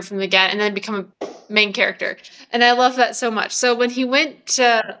 never going to hear from them again, and then become a main character. And I love that so much. So when he went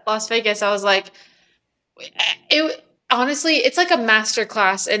to Las Vegas, I was like, honestly, it's like a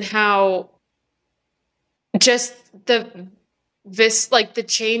masterclass in how just the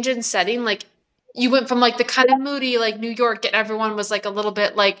change in setting, like you went from like the kind of moody like New York and everyone was like a little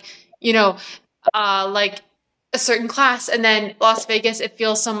bit like, like a certain class, and then Las Vegas, it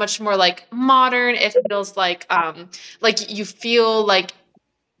feels so much more like modern. It feels like you feel like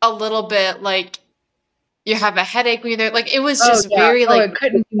a little bit like you have a headache when you're there. Like it was just very it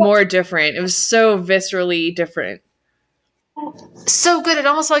couldn't be more different. It was so viscerally different. So good. It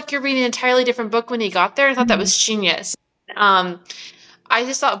almost felt like you're reading an entirely different book when he got there. I thought that was genius. I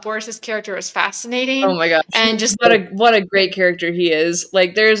just thought Boris's character was fascinating. Oh my gosh. And just what a great character he is.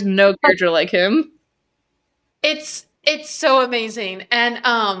 Like there's no character like him. It's so amazing. And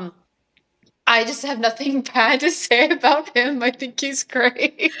I just have nothing bad to say about him. I think he's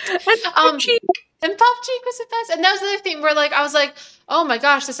great. And Popchik was the best. And that was the other thing where like I was like, oh my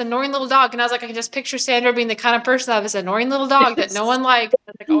gosh, this annoying little dog. And I was like, I can just picture Sandra being the kind of person that have this annoying little dog that no one likes,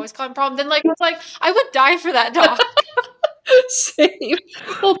 like always causing problems. Then like I was like, I would die for that dog. Same.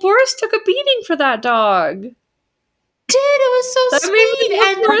 Well, Boris took a beating for that dog. It was so that sweet. Made me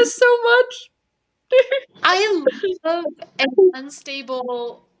love Boris so much. I love an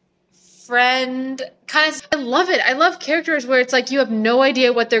unstable friend kind of. I love it. I love characters where it's like you have no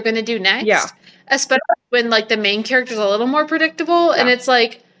idea what they're going to do next. Yeah. Especially when like the main character's a little more predictable, and it's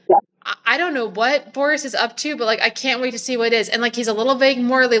like I don't know what Boris is up to, but like I can't wait to see what it is. And like he's a little vague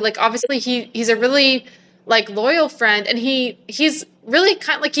morally. Like obviously he's a really like loyal friend, and he's really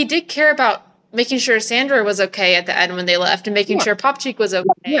kind of like he did care about making sure Sandra was okay at the end when they left, and making sure Popchik was okay.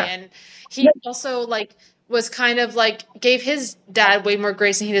 Yeah. And he also like was kind of like gave his dad way more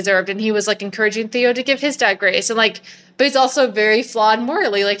grace than he deserved, and he was like encouraging Theo to give his dad grace, and like but he's also very flawed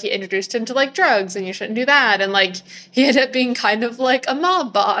morally. Like he introduced him to like drugs and you shouldn't do that, and like he ended up being kind of like a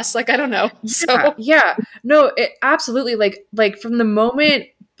mob boss. Like I don't know. No, it absolutely like from the moment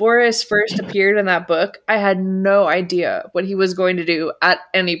Boris first appeared in that book, I had no idea what he was going to do at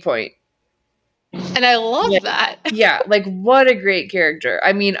any point. And I love that. Yeah, like what a great character.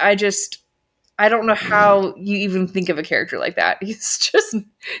 I mean, I don't know how you even think of a character like that. He's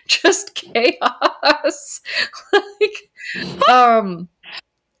just chaos.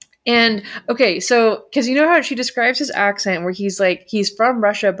 And okay, so because you know how she describes his accent where he's like he's from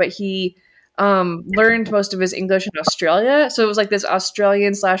Russia, but he learned most of his English in Australia, so it was like this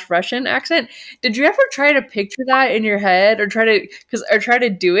Australian/Russian accent. Did you ever try to picture that in your head, or try to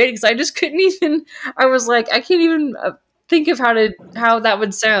do it? Because I just couldn't even. I was like, I can't even think of how that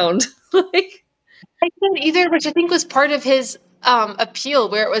would sound. Like I couldn't either, which I think was part of his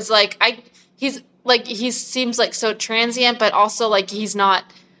appeal, where it was like he seems like so transient, but also like he's not.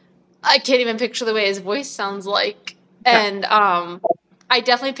 I can't even picture the way his voice sounds like, and I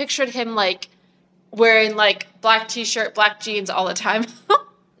definitely pictured him like wearing like black t-shirt, black jeans all the time.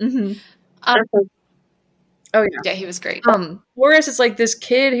 Mm-hmm. Yeah, he was great. Boris is like this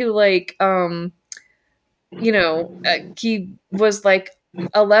kid who like he was like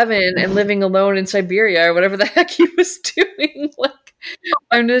 11 and living alone in Siberia or whatever the heck he was doing. Like,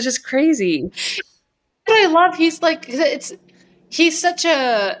 I mean, it was just crazy. But I love he's such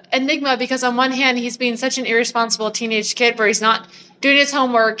a enigma, because on one hand he's being such an irresponsible teenage kid where he's not doing his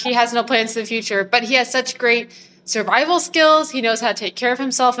homework, he has no plans for the future, but he has such great survival skills. He knows how to take care of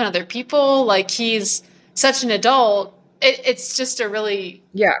himself and other people. Like he's such an adult. It's just a really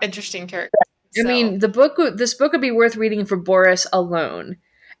interesting character. I So mean, this book would be worth reading for Boris alone,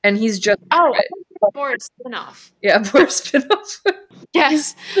 and he's just oh, Boris spinoff. yeah, Boris spinoff.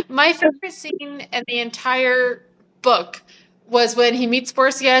 Yes. My favorite scene in the entire book was when he meets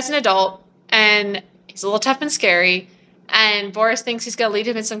Boris again as an adult, and he's a little tough and scary, and Boris thinks he's going to lead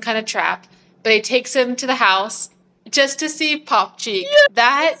him in some kind of trap, but he takes him to the house just to see Popchik. Yes!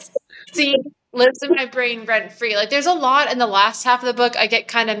 That scene lives in my brain rent free. Like, there's a lot in the last half of the book I get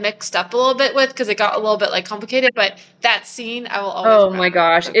kind of mixed up a little bit with because it got a little bit like complicated, but that scene I will always remember. My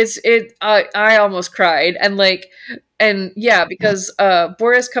gosh, I almost cried, and yeah, because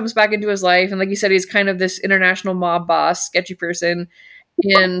Boris comes back into his life, and like you said, he's kind of this international mob boss, sketchy person,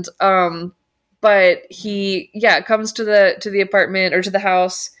 and but he comes to the apartment or to the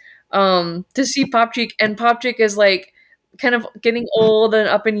house to see Popchik, and Popchik is like kind of getting old and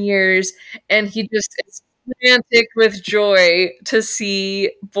up in years, and he just is frantic with joy to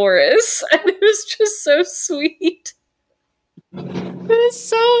see Boris, and it was just so sweet. It was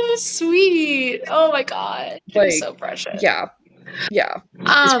so sweet. Oh my god, it was so precious. Yeah,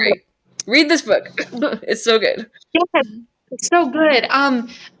 it's great. Read this book; it's so good. Yeah, it's so good.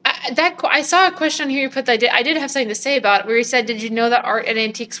 I saw a question here you put that I did have something to say about it, where you said, "Did you know that art in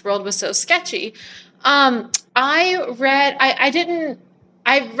antiques world was so sketchy?" I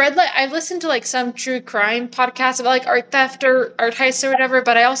listened to like some true crime podcasts about like art theft or art heists or whatever,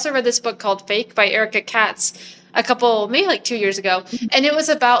 but I also read this book called Fake by Erica Katz maybe like 2 years ago. And it was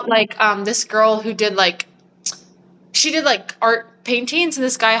about like this girl who did like art paintings, and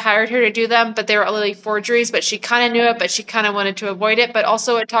this guy hired her to do them, but they were only forgeries, but she kind of knew it, but she kind of wanted to avoid it. But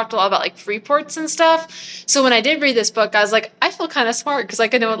also it talked a lot about like Freeports and stuff. So when I did read this book, I was like, I feel kind of smart because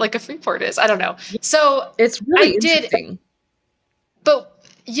like I know what like a Freeport is. I don't know. So it's really interesting. But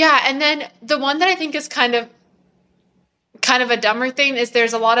yeah, and then the one that I think is kind of a dumber thing is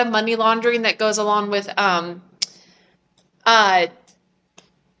there's a lot of money laundering that goes along with oh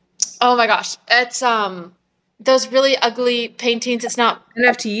my gosh, it's those really ugly paintings. It's not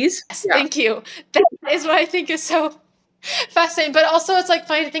NFTs. Yes, yeah. Thank you. That is what I think is so fascinating. But also, it's like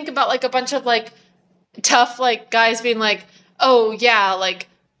funny to think about like a bunch of like tough like guys being like, "Oh yeah, like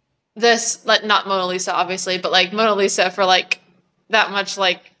this, like not Mona Lisa, obviously, but like Mona Lisa for like that much,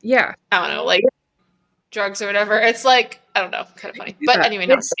 like I don't know, like drugs or whatever." It's like I don't know, kind of funny. But anyway,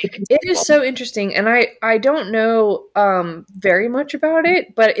 it is so interesting, and I don't know very much about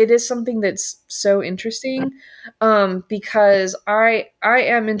it, but it is something that's so interesting because I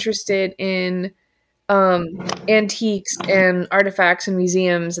am interested in antiques and artifacts and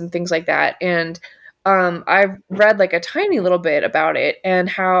museums and things like that, and I've read like a tiny little bit about it and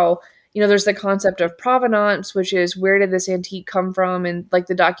how there's the concept of provenance, which is where did this antique come from, and like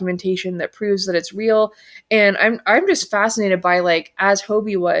the documentation that proves that it's real. And I'm just fascinated by like as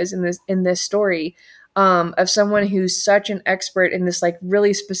Hobie was in this story of someone who's such an expert in this like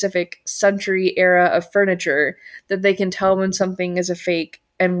really specific century era of furniture that they can tell when something is a fake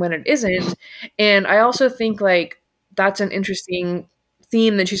and when it isn't. And I also think like that's an interesting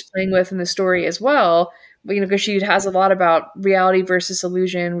theme that she's playing with in the story as well, because she has a lot about reality versus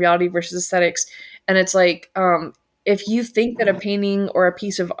illusion, reality versus aesthetics. And it's like, if you think that a painting or a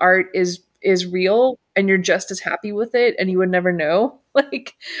piece of art is real and you're just as happy with it and you would never know,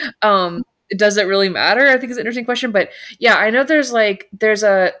 like, does it really matter? I think it's an interesting question. But yeah, I know there's so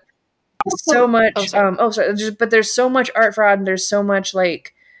much, but there's so much art fraud and there's so much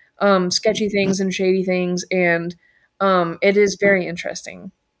like, sketchy things and shady things. And, it is very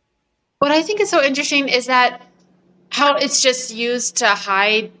interesting. What I think is so interesting is that how it's just used to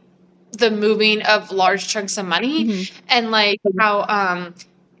hide the moving of large chunks of money, and like how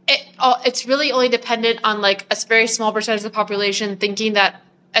it's really only dependent on like a very small percentage of the population thinking that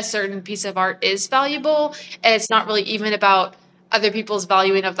a certain piece of art is valuable, and it's not really even about other people's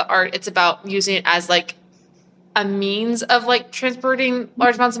valuing of the art. It's about using it as like a means of like transporting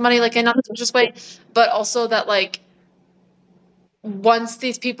large amounts of money, like in a non-suspicious way, but also that like once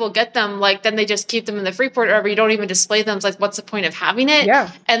these people get them, like then they just keep them in the Freeport or wherever. You don't even display them. It's like, what's the point of having it? Yeah.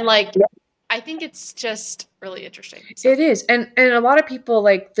 And like, I think it's just really interesting. So. It is. And a lot of people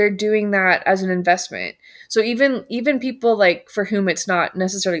like they're doing that as an investment. So even people like for whom it's not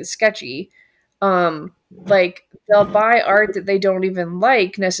necessarily sketchy, like they'll buy art that they don't even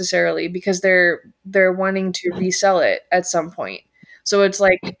like necessarily because they're wanting to resell it at some point. So it's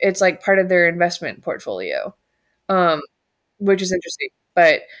like part of their investment portfolio. Which is interesting.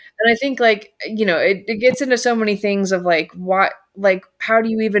 But and I think like, it gets into so many things of like what, like how do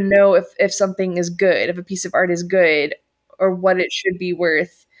you even know if something is good, if a piece of art is good or what it should be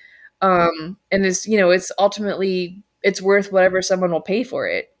worth. And it's, it's ultimately it's worth whatever someone will pay for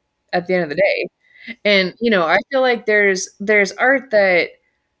it at the end of the day. And, I feel like there's art that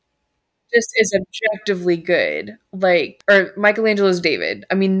just is objectively good. Like, or Michelangelo's David.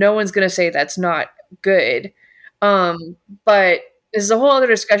 I mean, no one's gonna say that's not good. But this is a whole other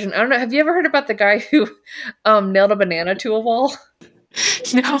discussion. I don't know. Have you ever heard about the guy who nailed a banana to a wall?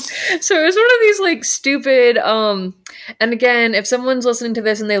 No. So it was one of these like stupid and again, if someone's listening to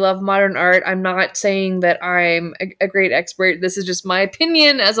this and they love modern art, I'm not saying that I'm a great expert. This is just my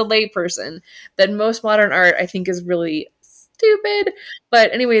opinion as a layperson, that most modern art I think is really stupid.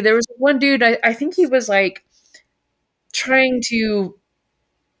 But anyway, there was one dude, I think he was like trying to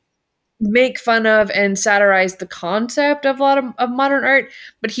make fun of and satirize the concept of a lot of modern art,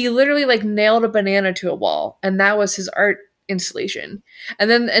 but he literally like nailed a banana to a wall, and that was his art installation.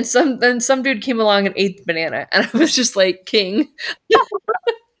 And then some dude came along and ate the banana, and I was just like, king.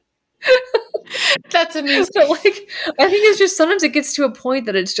 That's amazing. So like, I think it's just sometimes it gets to a point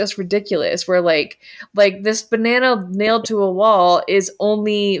that it's just ridiculous, where like this banana nailed to a wall is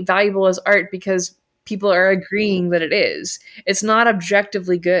only valuable as art because people are agreeing that it is. It's not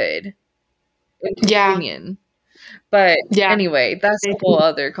objectively good, in my Yeah. opinion. But Yeah. anyway, that's a whole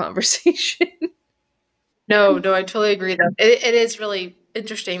other conversation. No, I totally agree though. It is really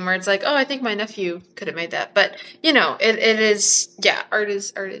interesting where it's like, oh, I think my nephew could have made that. But it is, yeah, art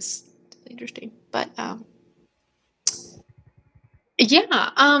is interesting. But yeah.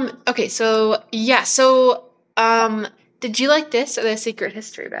 Okay, so yeah, did you like this or the Secret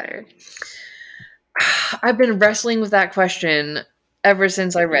History better? I've been wrestling with that question ever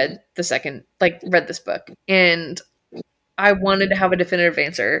since I read read this book. And I wanted to have a definitive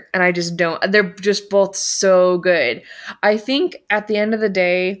answer, and I just don't. They're just both so good. I think at the end of the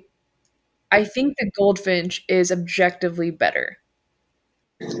day, I think the Goldfinch is objectively better.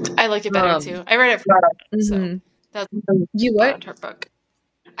 I liked it better too. I read it first, so Mhm. that's You Donna what? Tartt book.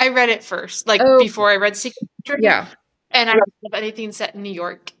 I read it first, like Oh, before I read Secret History. yeah. And I love anything set in New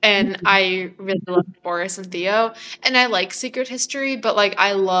York. And I really love Boris and Theo. And I like Secret History, but I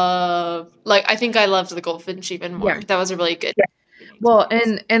think I loved the Goldfinch even more. Yeah. That was a really good. Well,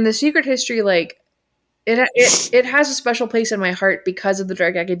 and the Secret History, like it has a special place in my heart because of the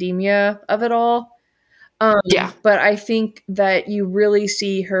dark academia of it all. Yeah. But I think that you really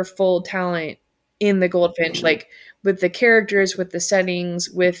see her full talent in the Goldfinch, like with the characters, with the settings,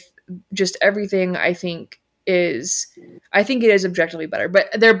 with just everything. I think it is objectively better. But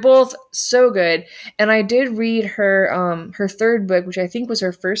they're both so good. And I did read her third book, which I think was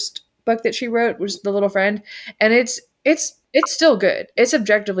her first book that she wrote, was The Little Friend, and it's still good. It's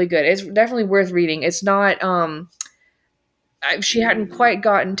objectively good. It's definitely worth reading. It's not she hadn't quite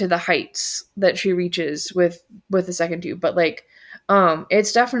gotten to the heights that she reaches with the second two, but like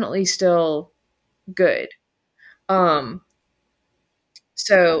it's definitely still good. um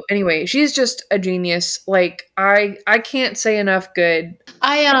so anyway, she's just a genius. Like I can't say enough good.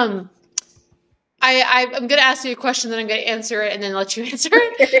 I'm gonna ask you a question, then I'm gonna answer it and then let you answer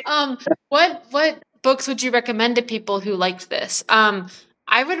it. What books would you recommend to people who liked this?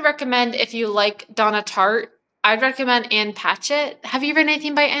 I would recommend, if you like Donna Tartt, I'd recommend Ann Patchett. Have you read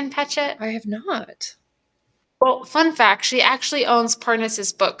anything by Ann Patchett? I have not. Well, fun fact, she actually owns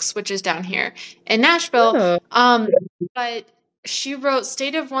Parnassus Books, which is down here in Nashville. Oh. But she wrote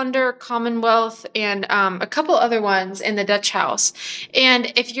State of Wonder, Commonwealth, and a couple other ones in the Dutch House.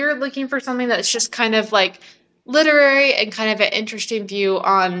 And if you're looking for something that's just kind of like literary and kind of an interesting view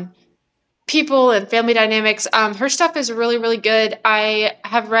on people and family dynamics, her stuff is really, really good. I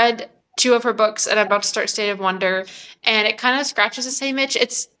have read two of her books, and I'm about to start State of Wonder, and it kind of scratches the same itch.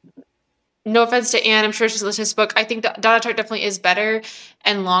 It's no offense to Anne, I'm sure she's listened to this book. I think that Donna Tartt definitely is better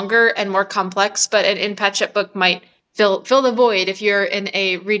and longer and more complex, but an In Patchett book might fill the void if you're in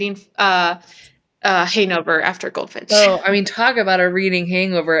a reading hangover after Goldfinch. Oh, I mean, talk about a reading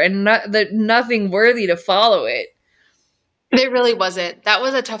hangover, and nothing worthy to follow it. There really wasn't. That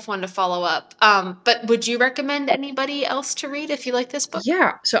was a tough one to follow up. But would you recommend anybody else to read if you like this book?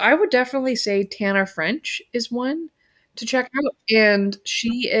 Yeah, so I would definitely say Tana French is one to check out. And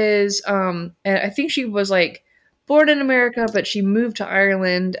she is and I think she was like born in America, but she moved to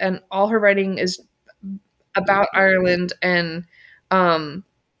Ireland, and all her writing is about Ireland, and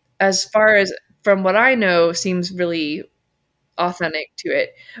as far as from what I know, seems really authentic to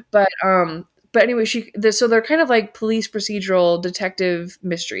it. But anyway, so they're kind of like police procedural detective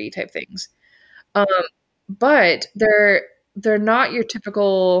mystery type things. Um but they're not your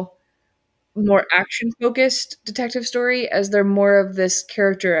typical more action focused detective story, as they're more of this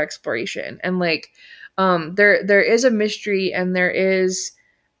character exploration. And like there is a mystery, and there is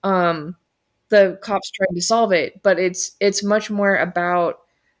the cops trying to solve it, but it's much more about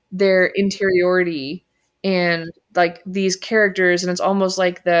their interiority and like these characters, and it's almost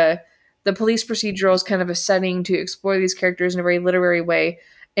like the police procedural is kind of a setting to explore these characters in a very literary way.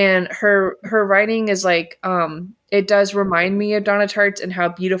 And her writing is like it does remind me of Donna Tartt and how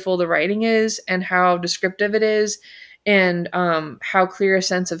beautiful the writing is and how descriptive it is and how clear a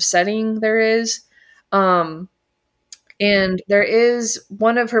sense of setting there is. Um, and there is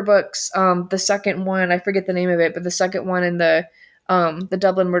one of her books, the second one, I forget the name of it, but the second one in the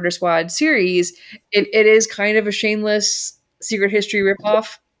Dublin Murder Squad series, it is kind of a shameless secret history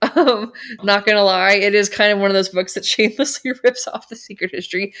ripoff. Not gonna lie, it is kind of one of those books that shamelessly rips off the secret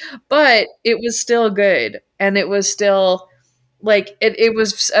history, but it was still good, and it was still like it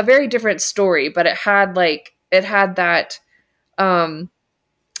was a very different story, but it had that um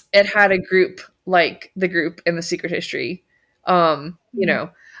it had a group like the group in the secret history, you know,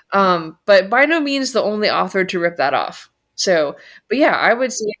 but by no means the only author to rip that off. So but yeah, I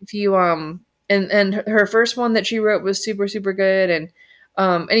would say if you and her first one that she wrote was super super good. And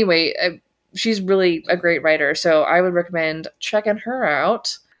anyway, she's really a great writer, so I would recommend checking her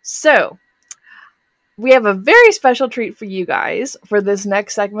out. So we have a very special treat for you guys for this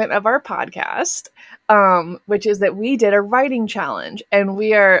next segment of our podcast, which is that we did a writing challenge, and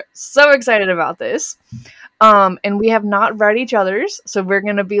we are so excited about this. And we have not read each other's, so we're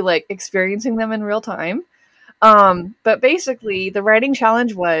going to be like experiencing them in real time. But basically, the writing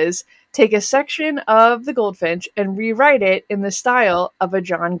challenge was take a section of The Goldfinch and rewrite it in the style of a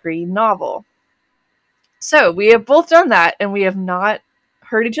John Green novel. So we have both done that, and we have not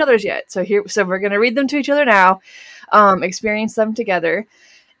heard each other's yet. So we're going to read them to each other now, experience them together.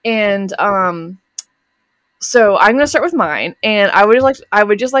 And so I'm going to start with mine, and I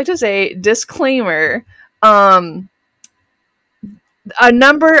would just like to say disclaimer. A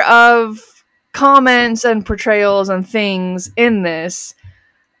number of comments and portrayals and things in this,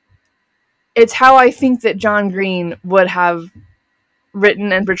 it's how I think that John Green would have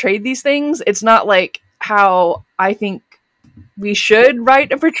written and portrayed these things. It's not like how I think we should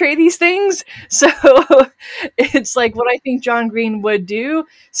write and portray these things. So it's like what I think John Green would do.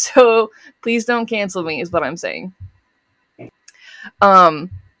 So please don't cancel me is what I'm saying.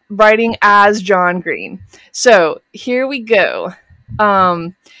 Writing as John Green. So here we go.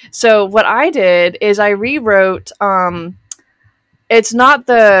 So what I did is I rewrote, it's not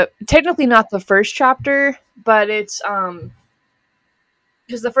technically not the first chapter, but it's,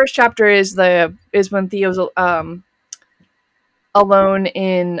 because the first chapter is when Theo's, alone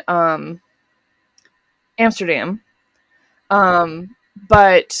in, Amsterdam.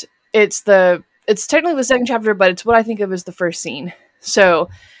 But it's technically the second chapter, but it's what I think of as the first scene. So,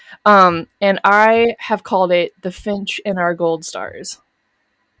 and I have called it The Finch in Our Gold Stars.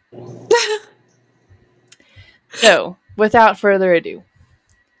 So, without further ado,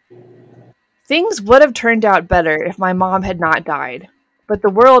 things would have turned out better if my mom had not died, but the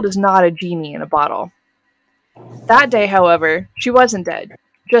world is not a genie in a bottle. That day, however, she wasn't dead,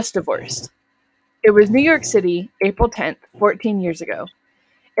 just divorced. It was New York City, April 10th, 14 years ago.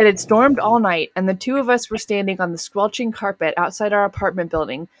 It had stormed all night, and the two of us were standing on the squelching carpet outside our apartment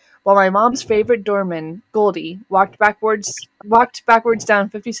building, while my mom's favorite doorman, Goldie, walked backwards down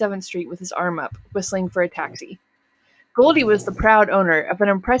 57th Street with his arm up, whistling for a taxi. Goldie was the proud owner of an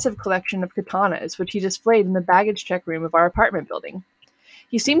impressive collection of katanas, which he displayed in the baggage check room of our apartment building.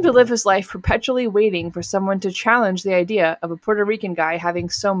 He seemed to live his life perpetually waiting for someone to challenge the idea of a Puerto Rican guy having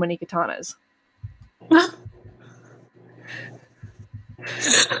so many katanas.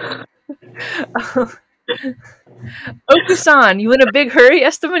 Okusan, you in a big hurry,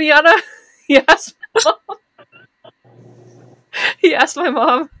 asked the manana? He asked my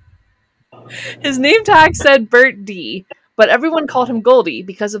mom. His name tag said Bert D, but everyone called him Goldie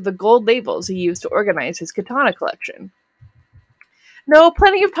because of the gold labels he used to organize his katana collection. No,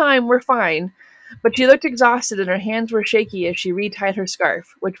 plenty of time, we're fine. But she looked exhausted and her hands were shaky as she retied her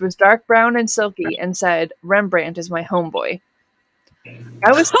scarf, which was dark brown and silky, and said, Rembrandt is my homeboy.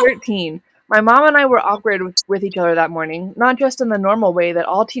 I was 13. My mom and I were awkward with each other that morning, not just in the normal way that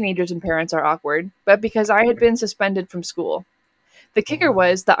all teenagers and parents are awkward, but because I had been suspended from school. The kicker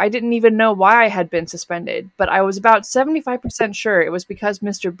was that I didn't even know why I had been suspended, but I was about 75% sure it was because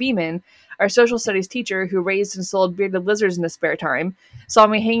Mr. Beeman, our social studies teacher who raised and sold bearded lizards in his spare time, saw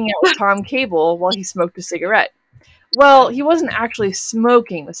me hanging out with Tom Cable while he smoked a cigarette. Well, he wasn't actually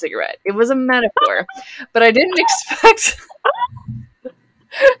smoking the cigarette. It was a metaphor. But I didn't expect...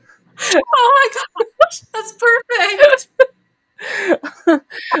 Oh my gosh, that's perfect.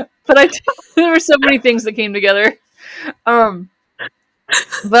 But there were so many things that came together. But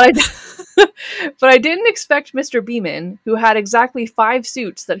But I didn't expect Mr. Beeman, who had exactly 5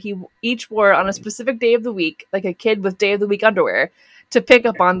 suits that he each wore on a specific day of the week, like a kid with day of the week underwear, to pick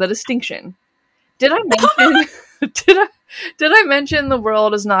up on the distinction. Did I mention did I mention the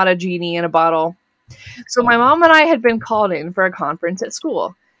world is not a genie in a bottle? So my mom and I had been called in for a conference at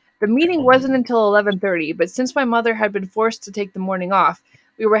school. The meeting wasn't until 11:30, but since my mother had been forced to take the morning off,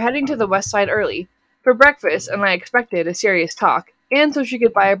 we were heading to the west side early for breakfast, and I expected a serious talk, and so she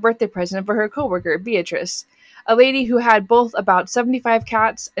could buy a birthday present for her coworker, Beatrice, a lady who had both about 75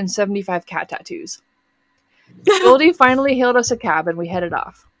 cats and 75 cat tattoos. Goldie finally hailed us a cab, and we headed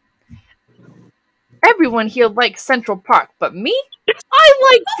off. Everyone here likes Central Park, but me?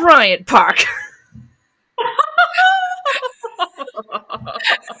 I like Bryant Park.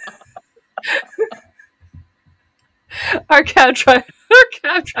 Our cab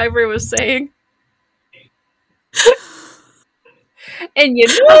driver was saying. And you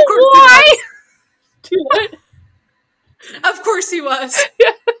know why? Of course he was.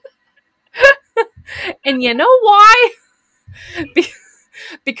 And you know why?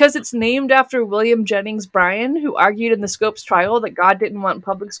 Because it's named after William Jennings Bryan, who argued in the Scopes trial that God didn't want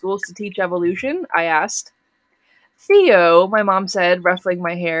public schools to teach evolution, I asked. Theo, my mom said, ruffling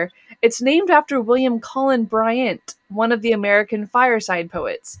my hair, it's named after William Cullen Bryant, one of the American fireside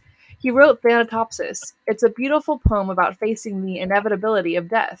poets. He wrote Thanatopsis. It's a beautiful poem about facing the inevitability of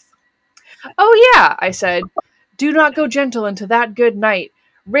death. Oh yeah, I said. Do not go gentle into that good night.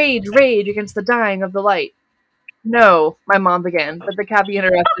 Rage, rage against the dying of the light. No, my mom began, but the cabbie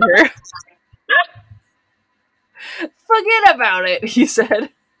interrupted her. Forget about it, he said.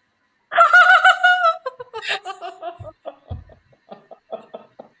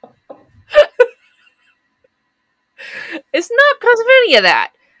 It's not because of any of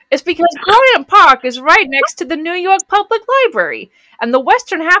that. It's because Bryant Park is right next to the New York Public Library, and the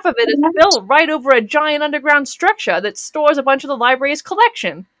western half of it is built right over a giant underground structure that stores a bunch of the library's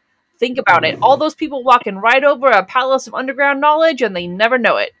collection. Think about it. All those people walking right over a palace of underground knowledge, and they never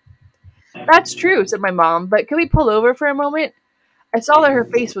know it. That's true, said my mom, but can we pull over for a moment? I saw that her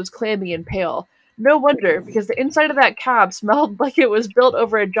face was clammy and pale. No wonder, because the inside of that cab smelled like it was built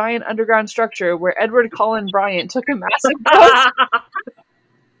over a giant underground structure where Edward Cullen Bryant took a massive dose.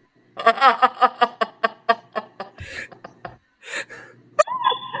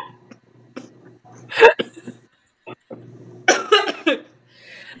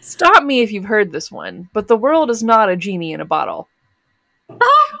 Stop me if you've heard this one, but the world is not a genie in a bottle.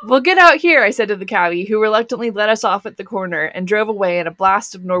 We'll get out here, I said to the cabbie, who reluctantly let us off at the corner and drove away in a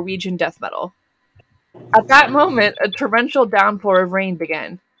blast of Norwegian death metal. At that moment, a torrential downpour of rain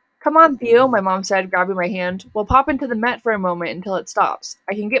began. Come on, Theo, my mom said, grabbing my hand. We'll pop into the Met for a moment until it stops.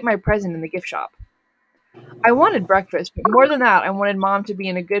 I can get my present in the gift shop. I wanted breakfast, but more than that, I wanted Mom to be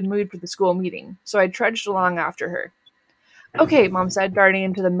in a good mood for the school meeting, so I trudged along after her. Okay, Mom said, darting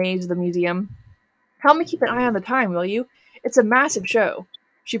into the maze of the museum. Help me keep an eye on the time, will you? It's a massive show.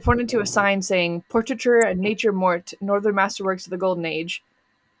 She pointed to a sign saying, Portraiture and Nature Mort, Northern Masterworks of the Golden Age.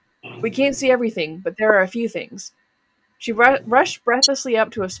 We can't see everything, but there are a few things. She rushed breathlessly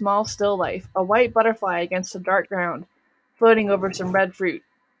up to a small still life, a white butterfly against a dark ground, floating over some red fruit.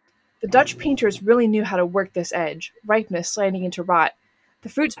 The Dutch painters really knew how to work this edge, ripeness sliding into rot. The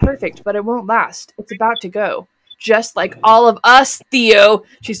fruit's perfect, but it won't last. It's about to go. Just like all of us, Theo,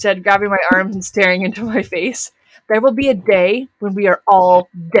 she said, grabbing my arms and staring into my face. There will be a day when we are all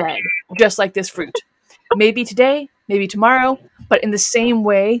dead, just like this fruit. Maybe today, maybe tomorrow, but in the same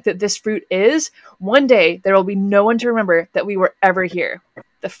way that this fruit is, one day there will be no one to remember that we were ever here.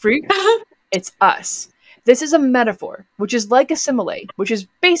 The fruit, it's us. This is a metaphor, which is like a simile, which is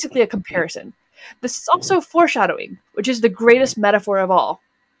basically a comparison. This is also foreshadowing, which is the greatest metaphor of all.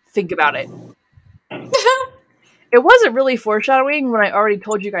 Think about it. It wasn't really foreshadowing when I already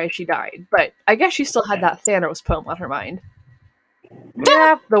told you guys she died, but I guess she still had that Thanos poem on her mind.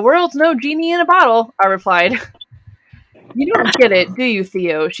 Yeah, the world's no genie in a bottle, I replied. You don't get it, do you,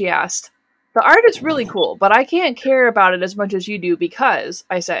 Theo? She asked. The art is really cool, but I can't care about it as much as you do because,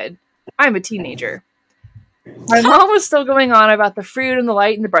 I said, I'm a teenager. My mom was still going on about the fruit and the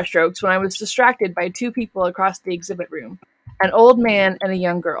light and the brushstrokes when I was distracted by 2 people across the exhibit room, an old man and a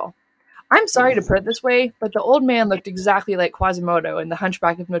young girl. I'm sorry to put it this way, but the old man looked exactly like Quasimodo in The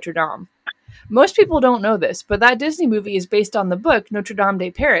Hunchback of Notre Dame. Most people don't know this, but that Disney movie is based on the book Notre Dame de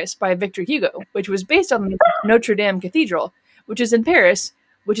Paris by Victor Hugo, which was based on the Notre Dame Cathedral, which is in Paris,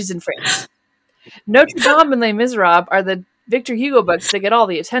 which is in France. Notre Dame and Les Miserables are the Victor Hugo books that get all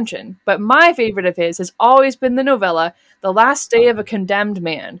the attention, but my favorite of his has always been the novella The Last Day of a Condemned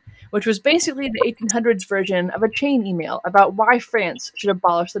Man, which was basically the 1800s version of a chain email about why France should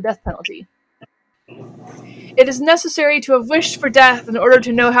abolish the death penalty. It is necessary to have wished for death in order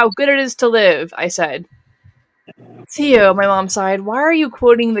to know how good it is to live, I said. Theo, my mom sighed, why are you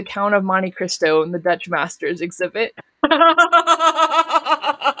quoting the Count of Monte Cristo in the Dutch Masters exhibit?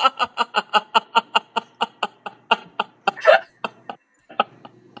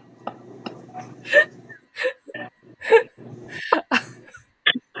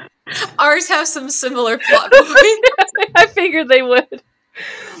 Ours have some similar plot points. I figured they would.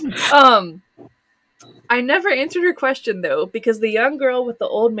 I never answered her question, though, because the young girl with the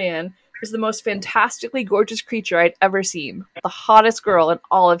old man was the most fantastically gorgeous creature I'd ever seen. The hottest girl in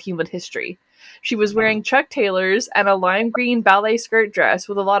all of human history. She was wearing Chuck Taylors and a lime green ballet skirt dress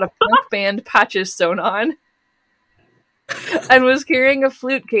with a lot of punk band patches sewn on. And was carrying a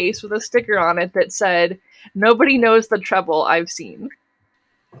flute case with a sticker on it that said, "Nobody knows the trouble I've seen."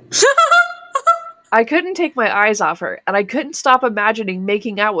 I couldn't take my eyes off her, and I couldn't stop imagining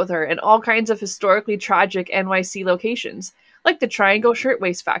making out with her in all kinds of historically tragic NYC locations, like the Triangle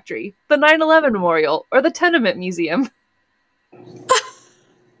Shirtwaist Factory, the 9/11 Memorial, or the Tenement Museum.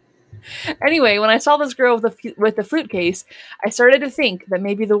 Anyway, when I saw this girl with the flute case, I started to think that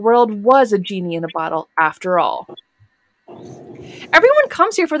maybe the world was a genie in a bottle after all. Everyone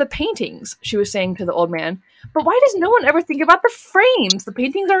comes here for the paintings, she was saying to the old man, but why does no one ever think about the frames the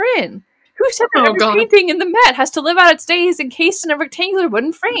paintings are in? Who said that every painting in the Met has to live out its days encased in a rectangular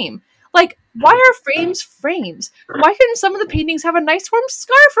wooden frame? Like, why are frames frames? Why couldn't some of the paintings have a nice warm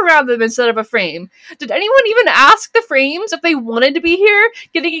scarf around them instead of a frame? Did anyone even ask the frames if they wanted to be here,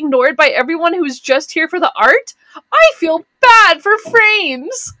 getting ignored by everyone who's just here for the art? I feel bad for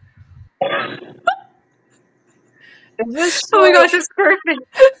frames! Oh my gosh, it's perfect.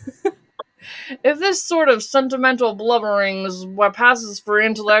 If this sort of sentimental blubbering is what passes for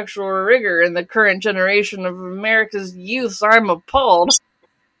intellectual rigor in the current generation of America's youths, I'm appalled,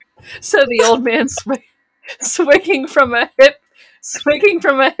 said the old man, swigging from a hip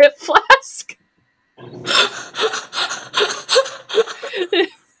flask.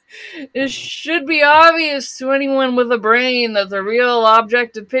 It should be obvious to anyone with a brain that the real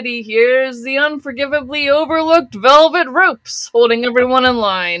object of pity here is the unforgivably overlooked velvet ropes holding everyone in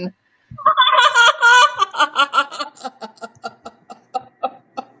line.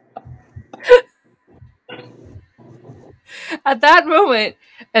 At that moment,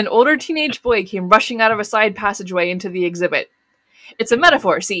 an older teenage boy came rushing out of a side passageway into the exhibit. "It's a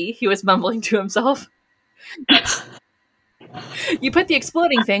metaphor, see?" he was mumbling to himself. You put the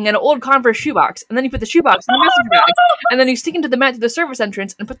exploding thing in an old Converse shoebox, and then you put the shoebox in the messenger bag, and then you sneak into the Met to the service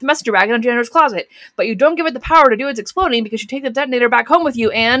entrance and put the messenger bag in a janitor's closet. But you don't give it the power to do its exploding because you take the detonator back home with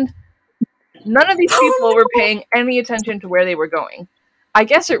you, and... None of these people were paying any attention to where they were going. I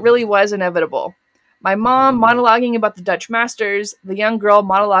guess it really was inevitable. My mom monologuing about the Dutch masters, the young girl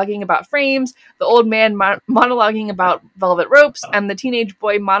monologuing about frames, the old man monologuing about velvet ropes, and the teenage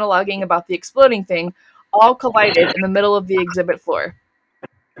boy monologuing about the exploding thing all collided in the middle of the exhibit floor.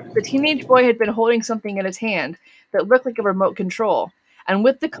 The teenage boy had been holding something in his hand that looked like a remote control, and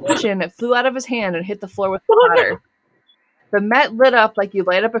with the collision, it flew out of his hand and hit the floor with a clatter. The Met lit up like you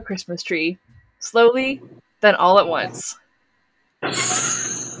light up a Christmas tree, slowly, then all at once. Oh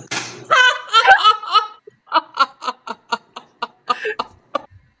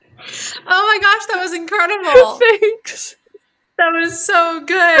my gosh, that was incredible. Thanks. That was so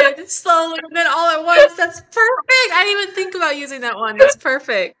good. Slowly, and then all at once. That's perfect. I didn't even think about using that one. That's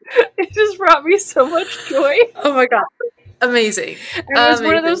perfect. It just brought me so much joy. Oh my god. Amazing. And it was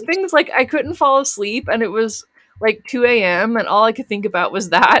one of those things, like, I couldn't fall asleep, and it was, like, 2 a.m., and all I could think about was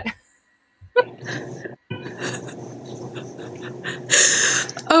that.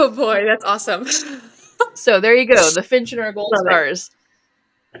 Oh boy, that's awesome. So, there you go. The Finch and her gold stars.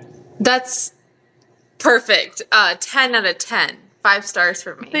 That's perfect. 10 out of 10. 5 stars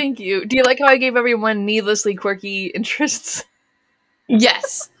for me. Thank you. Do you like how I gave everyone needlessly quirky interests?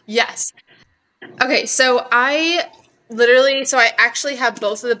 Yes. Yes. Okay, so I actually have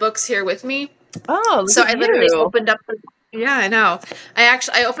both of the books here with me. Oh, so I literally opened up yeah, I know. I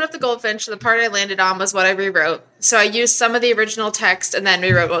opened up the Goldfinch. The part I landed on was what I rewrote. So I used some of the original text and then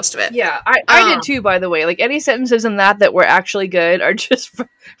rewrote most of it. Yeah, I did too, by the way. Like, any sentences in that were actually good are just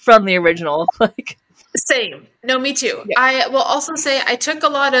from the original. Like, same. No, me too. Yeah. Yeah. I will also say I took a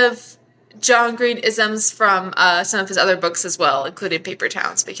lot of John Green isms from some of his other books as well, including Paper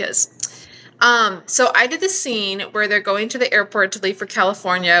Towns, because... so I did the scene where they're going to the airport to leave for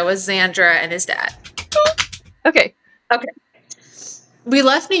California with Xandra and his dad. Okay. We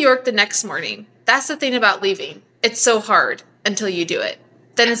left New York the next morning. That's the thing about leaving. It's so hard until you do it.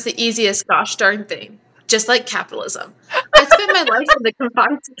 then it's the easiest gosh darn thing. Just like capitalism. I spent my life in the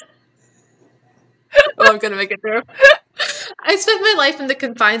confines... Oh, I'm gonna make it through. I spent my life in the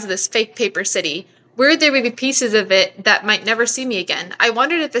confines of this fake paper city. Worried there would be pieces of it that might never see me again. I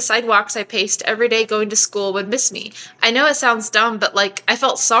wondered if the sidewalks I paced every day going to school would miss me. I know it sounds dumb, but, like, I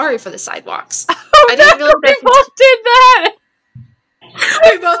felt sorry for the sidewalks. I didn't realize we both did that!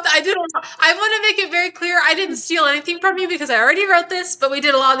 I want to make it very clear, I didn't steal anything from you because I already wrote this, but we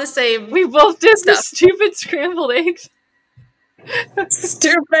did a lot of the same. We both did the stupid scrambled eggs.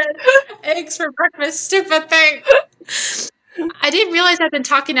 Stupid eggs for breakfast, stupid thing. I didn't realize I'd been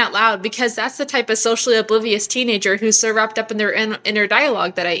talking out loud because that's the type of socially oblivious teenager who's so wrapped up in their inner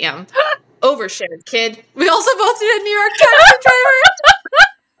dialogue that I am. Overshared, kid. We also both did a New York taxi driver.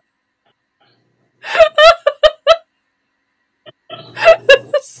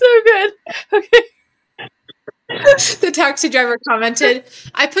 So good. Okay. The taxi driver commented,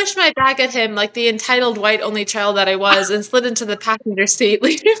 I pushed my bag at him like the entitled white only child that I was and slid into the passenger seat,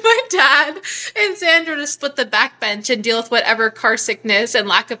 leaving my dad and Sandra to split the back bench and deal with whatever car sickness and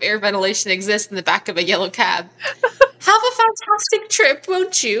lack of air ventilation exists in the back of a yellow cab. Have a fantastic trip,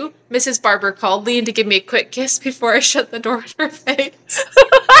 won't you? Mrs. Barber called, leaning to give me a quick kiss before I shut the door in her face.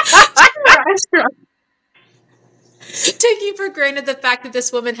 Taking for granted the fact that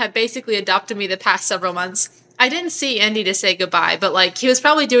this woman had basically adopted me the past several months. I didn't see Andy to say goodbye, but, like, he was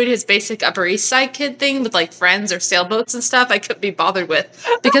probably doing his basic Upper East Side kid thing with, like, friends or sailboats and stuff I couldn't be bothered with,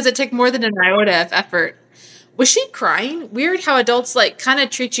 because it took more than an iota of effort. Was she crying? Weird how adults, like, kind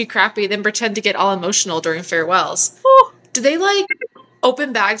of treat you crappy, then pretend to get all emotional during farewells. Do they, like,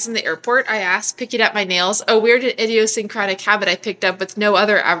 open bags in the airport? I asked, picking up my nails, a weird and idiosyncratic habit I picked up with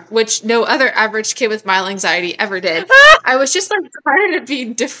which no other average kid with mild anxiety ever did. I was just, like, tired of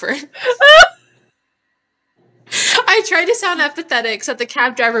being different. I tried to sound empathetic so that the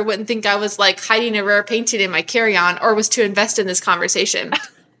cab driver wouldn't think I was, like, hiding a rare painting in my carry-on or was to invest in this conversation.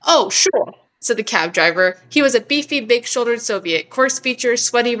 Oh, sure, said the cab driver. He was a beefy, big-shouldered Soviet, coarse features,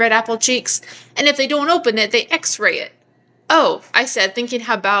 sweaty red apple cheeks, and if they don't open it, they X-ray it. Oh, I said, thinking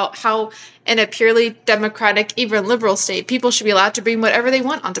about how in a purely democratic, even liberal state, people should be allowed to bring whatever they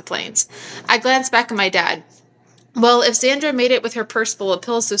want onto planes. I glanced back at my dad. Well, if Sandra made it with her purse full of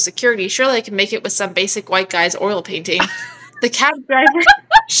pills of security, surely I can make it with some basic white guy's oil painting. The cab driver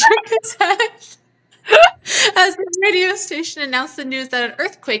shook his head as the radio station announced the news that an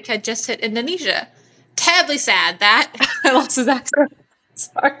earthquake had just hit Indonesia. Terribly sad, that. I lost his accent.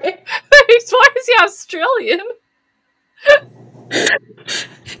 Sorry. Why is he Australian?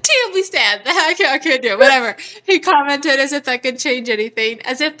 Terribly sad. I can't do it. Whatever. He commented as if that could change anything,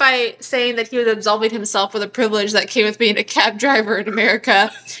 as if by saying that he was absolving himself of the privilege that came with being a cab driver in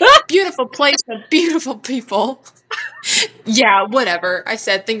America. Beautiful place and beautiful people. Yeah, whatever, I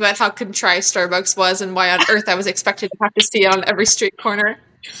said, thinking about how contrived Starbucks was and why on earth I was expected to have to see it on every street corner.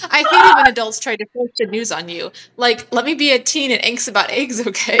 I hate it when adults try to force the news on you. Like, let me be a teen and angst about eggs,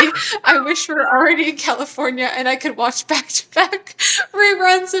 okay? I wish we were already in California and I could watch back-to-back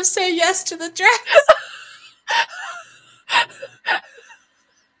reruns of Say Yes to the Dress.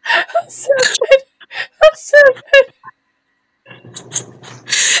 That's so good. That's so good.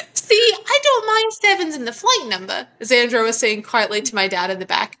 See, I don't mind sevens in the flight number, Sandra was saying quietly to my dad in the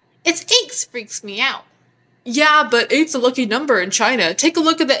back. It's eggs freaks me out. Yeah, but 8's a lucky number in China. Take a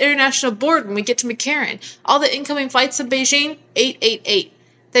look at the international board when we get to McCarran. All the incoming flights in Beijing, 888.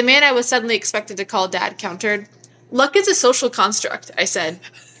 The man I was suddenly expected to call Dad countered. Luck is a social construct, I said.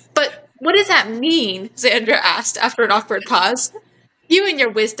 But what does that mean? Sandra asked after an awkward pause. You and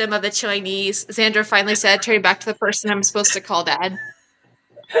your wisdom of the Chinese, Sandra finally said, turning back to the person I'm supposed to call Dad.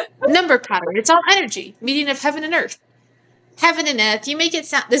 Number pattern, it's all energy, meeting of heaven and earth. Heaven and earth, you make it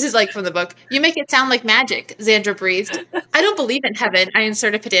sound... This is like from the book. You make it sound like magic, Sandra breathed. I don't believe in heaven, I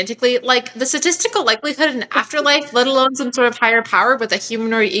inserted pedantically. Like, the statistical likelihood in afterlife, let alone some sort of higher power with a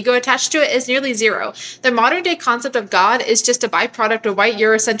humanoid ego attached to it, is nearly zero. The modern-day concept of God is just a byproduct of white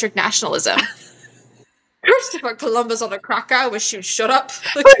Eurocentric nationalism. Christopher Columbus on a cracker, I wish you'd shut up.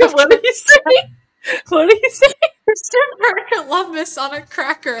 What did he say? What did he say? Christopher Columbus on a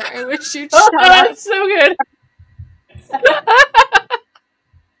cracker, I wish you'd shut up. That's so good.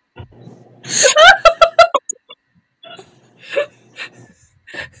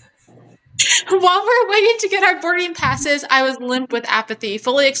 While we're waiting to get our boarding passes, I was limp with apathy,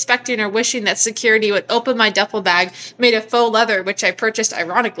 fully expecting or wishing that security would open my duffel bag made of faux leather, which I purchased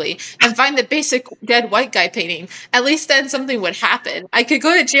ironically, and find the basic dead white guy painting. At least then something would happen. I could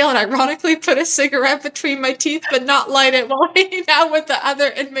go to jail and ironically put a cigarette between my teeth but not light it while hanging out with the other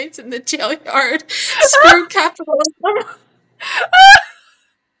inmates in the jail yard. Screw capitalism.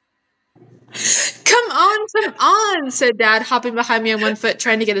 them on, said Dad, hopping behind me on one foot,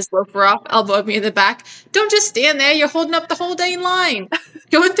 trying to get his loafer off, elbowing me in the back. Don't just stand there, you're holding up the whole dang line.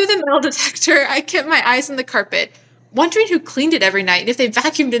 Going through the metal detector, I kept my eyes on the carpet, wondering who cleaned it every night and if they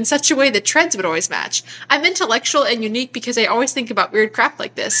vacuumed in such a way the treads would always match. I'm intellectual and unique because I always think about weird crap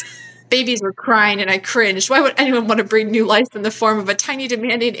like this. Babies were crying and I cringed. Why would anyone want to breathe new life in the form of a tiny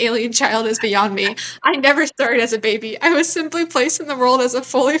demanding alien child is beyond me. I never started as a baby. I was simply placed in the world as a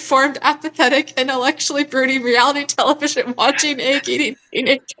fully formed, apathetic, intellectually brooding reality television watching, egg-eating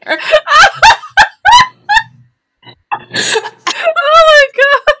teenager. Oh my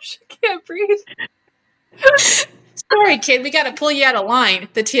gosh, I can't breathe. Sorry, kid, we gotta pull you out of line,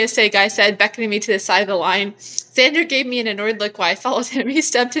 the TSA guy said, beckoning me to the side of the line. Xander gave me an annoyed look while I followed him. He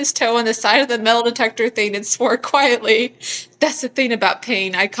stubbed his toe on the side of the metal detector thing and swore quietly. That's the thing about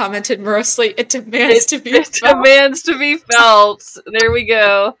pain, I commented morosely. It demands to be felt. Demands to be felt. There we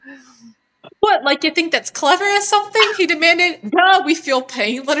go. What, like you think that's clever or something? He demanded. Duh, we feel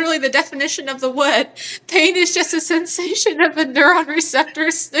pain. Literally the definition of the word. Pain is just a sensation of a neuron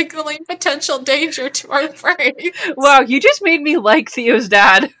receptor signaling potential danger to our brain. Wow, you just made me like Theo's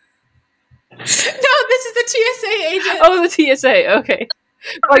dad. No, this is the TSA agent. Oh, the TSA, okay.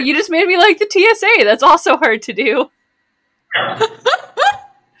 Wow, you just made me like the TSA. That's also hard to do.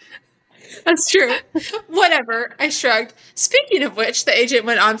 That's true. Whatever, I shrugged. Speaking of which, the agent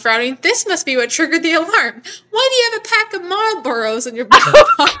went on frowning, this must be what triggered the alarm. Why do you have a pack of Marlboros in your back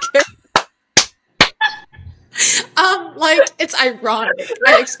pocket? Like, it's ironic,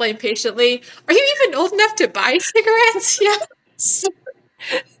 I explained patiently. Are you even old enough to buy cigarettes? Yes.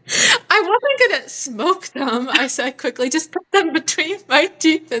 I wasn't gonna smoke them, I said quickly. Just put them between my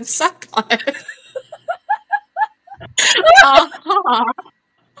teeth and suck on it.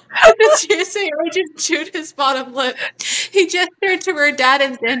 The TSA agent chewed his bottom lip. He gestured to where Dad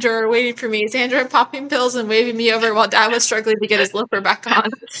and Xander were waiting for me. Xander popping pills and waving me over while Dad was struggling to get his loafer back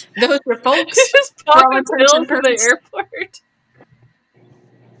on. Those were folks. Just popping pills in the airport.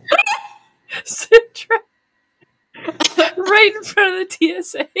 Citra. Right in front of the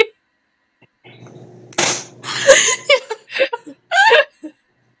TSA.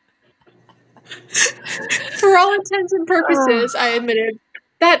 For all intents and purposes, I admitted.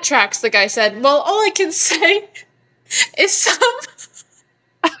 That tracks, the guy said. Well, all I can say is some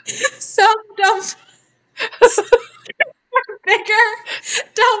dumb bigger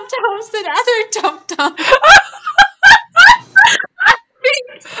dum-dums than other dum-dums.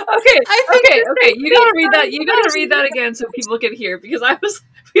 Okay. You gotta read that. You gotta read that again so people can hear because that's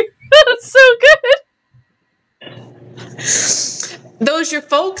so good. Those your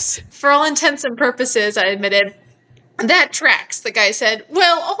folks? For all intents and purposes, I admitted. That tracks, the guy said.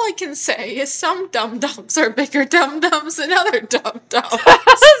 Well, all I can say is some dum-dums are bigger dum-dums than other dum-dums.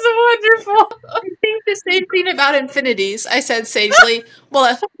 That's wonderful. I think the same thing about infinities, I said sagely. Well,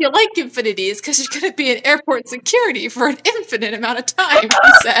 I hope you like infinities because you're going to be in airport security for an infinite amount of time,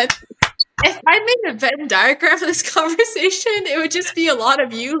 he said. If I made a Venn diagram of this conversation, it would just be a lot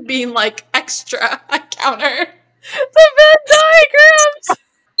of you being like extra. I counter. The Venn diagrams!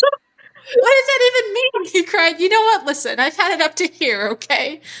 What does that even mean? He cried. You know what? Listen, I've had it up to here,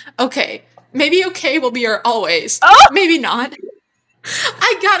 okay? Okay. Maybe okay will be our always. Oh! Maybe not.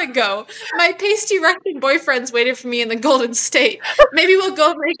 I gotta go. My pasty Russian boyfriend's waited for me in the Golden State. Maybe we'll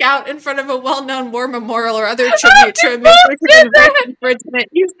go make out in front of a well-known war memorial or other tribute to a major human rights infringement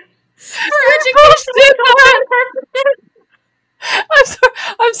for educational purposes.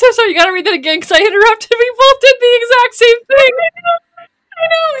 I'm so sorry. You gotta read that again because I interrupted. We both did the exact same thing. I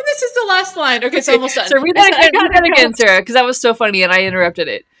know, and this is the last line. Okay, it's almost done. So read that again, Sarah, because that was so funny and I interrupted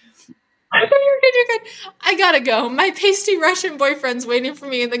it. Okay, you're good. I gotta go. My pasty Russian boyfriend's waiting for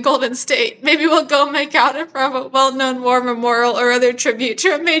me in the Golden State. Maybe we'll go make out in front of a well-known war memorial or other tribute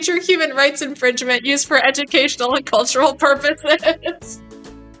to a major human rights infringement used for educational and cultural purposes.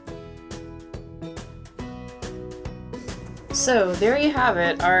 So, there you have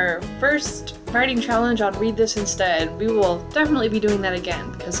it, our first writing challenge on Read This Instead. We will definitely be doing that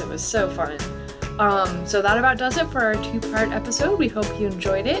again, because it was so fun. So that about does it for our 2-part episode. We hope you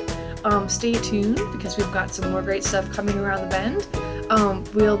enjoyed it. Stay tuned, because we've got some more great stuff coming around the bend.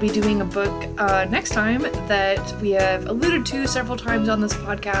 We'll be doing a book next time that we have alluded to several times on this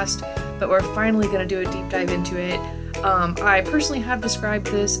podcast, but we're finally going to do a deep dive into it. I personally have described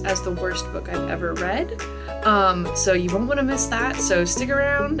this as the worst book I've ever read. So you won't want to miss that, so stick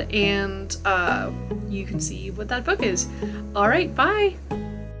around and you can see what that book is. Alright, bye!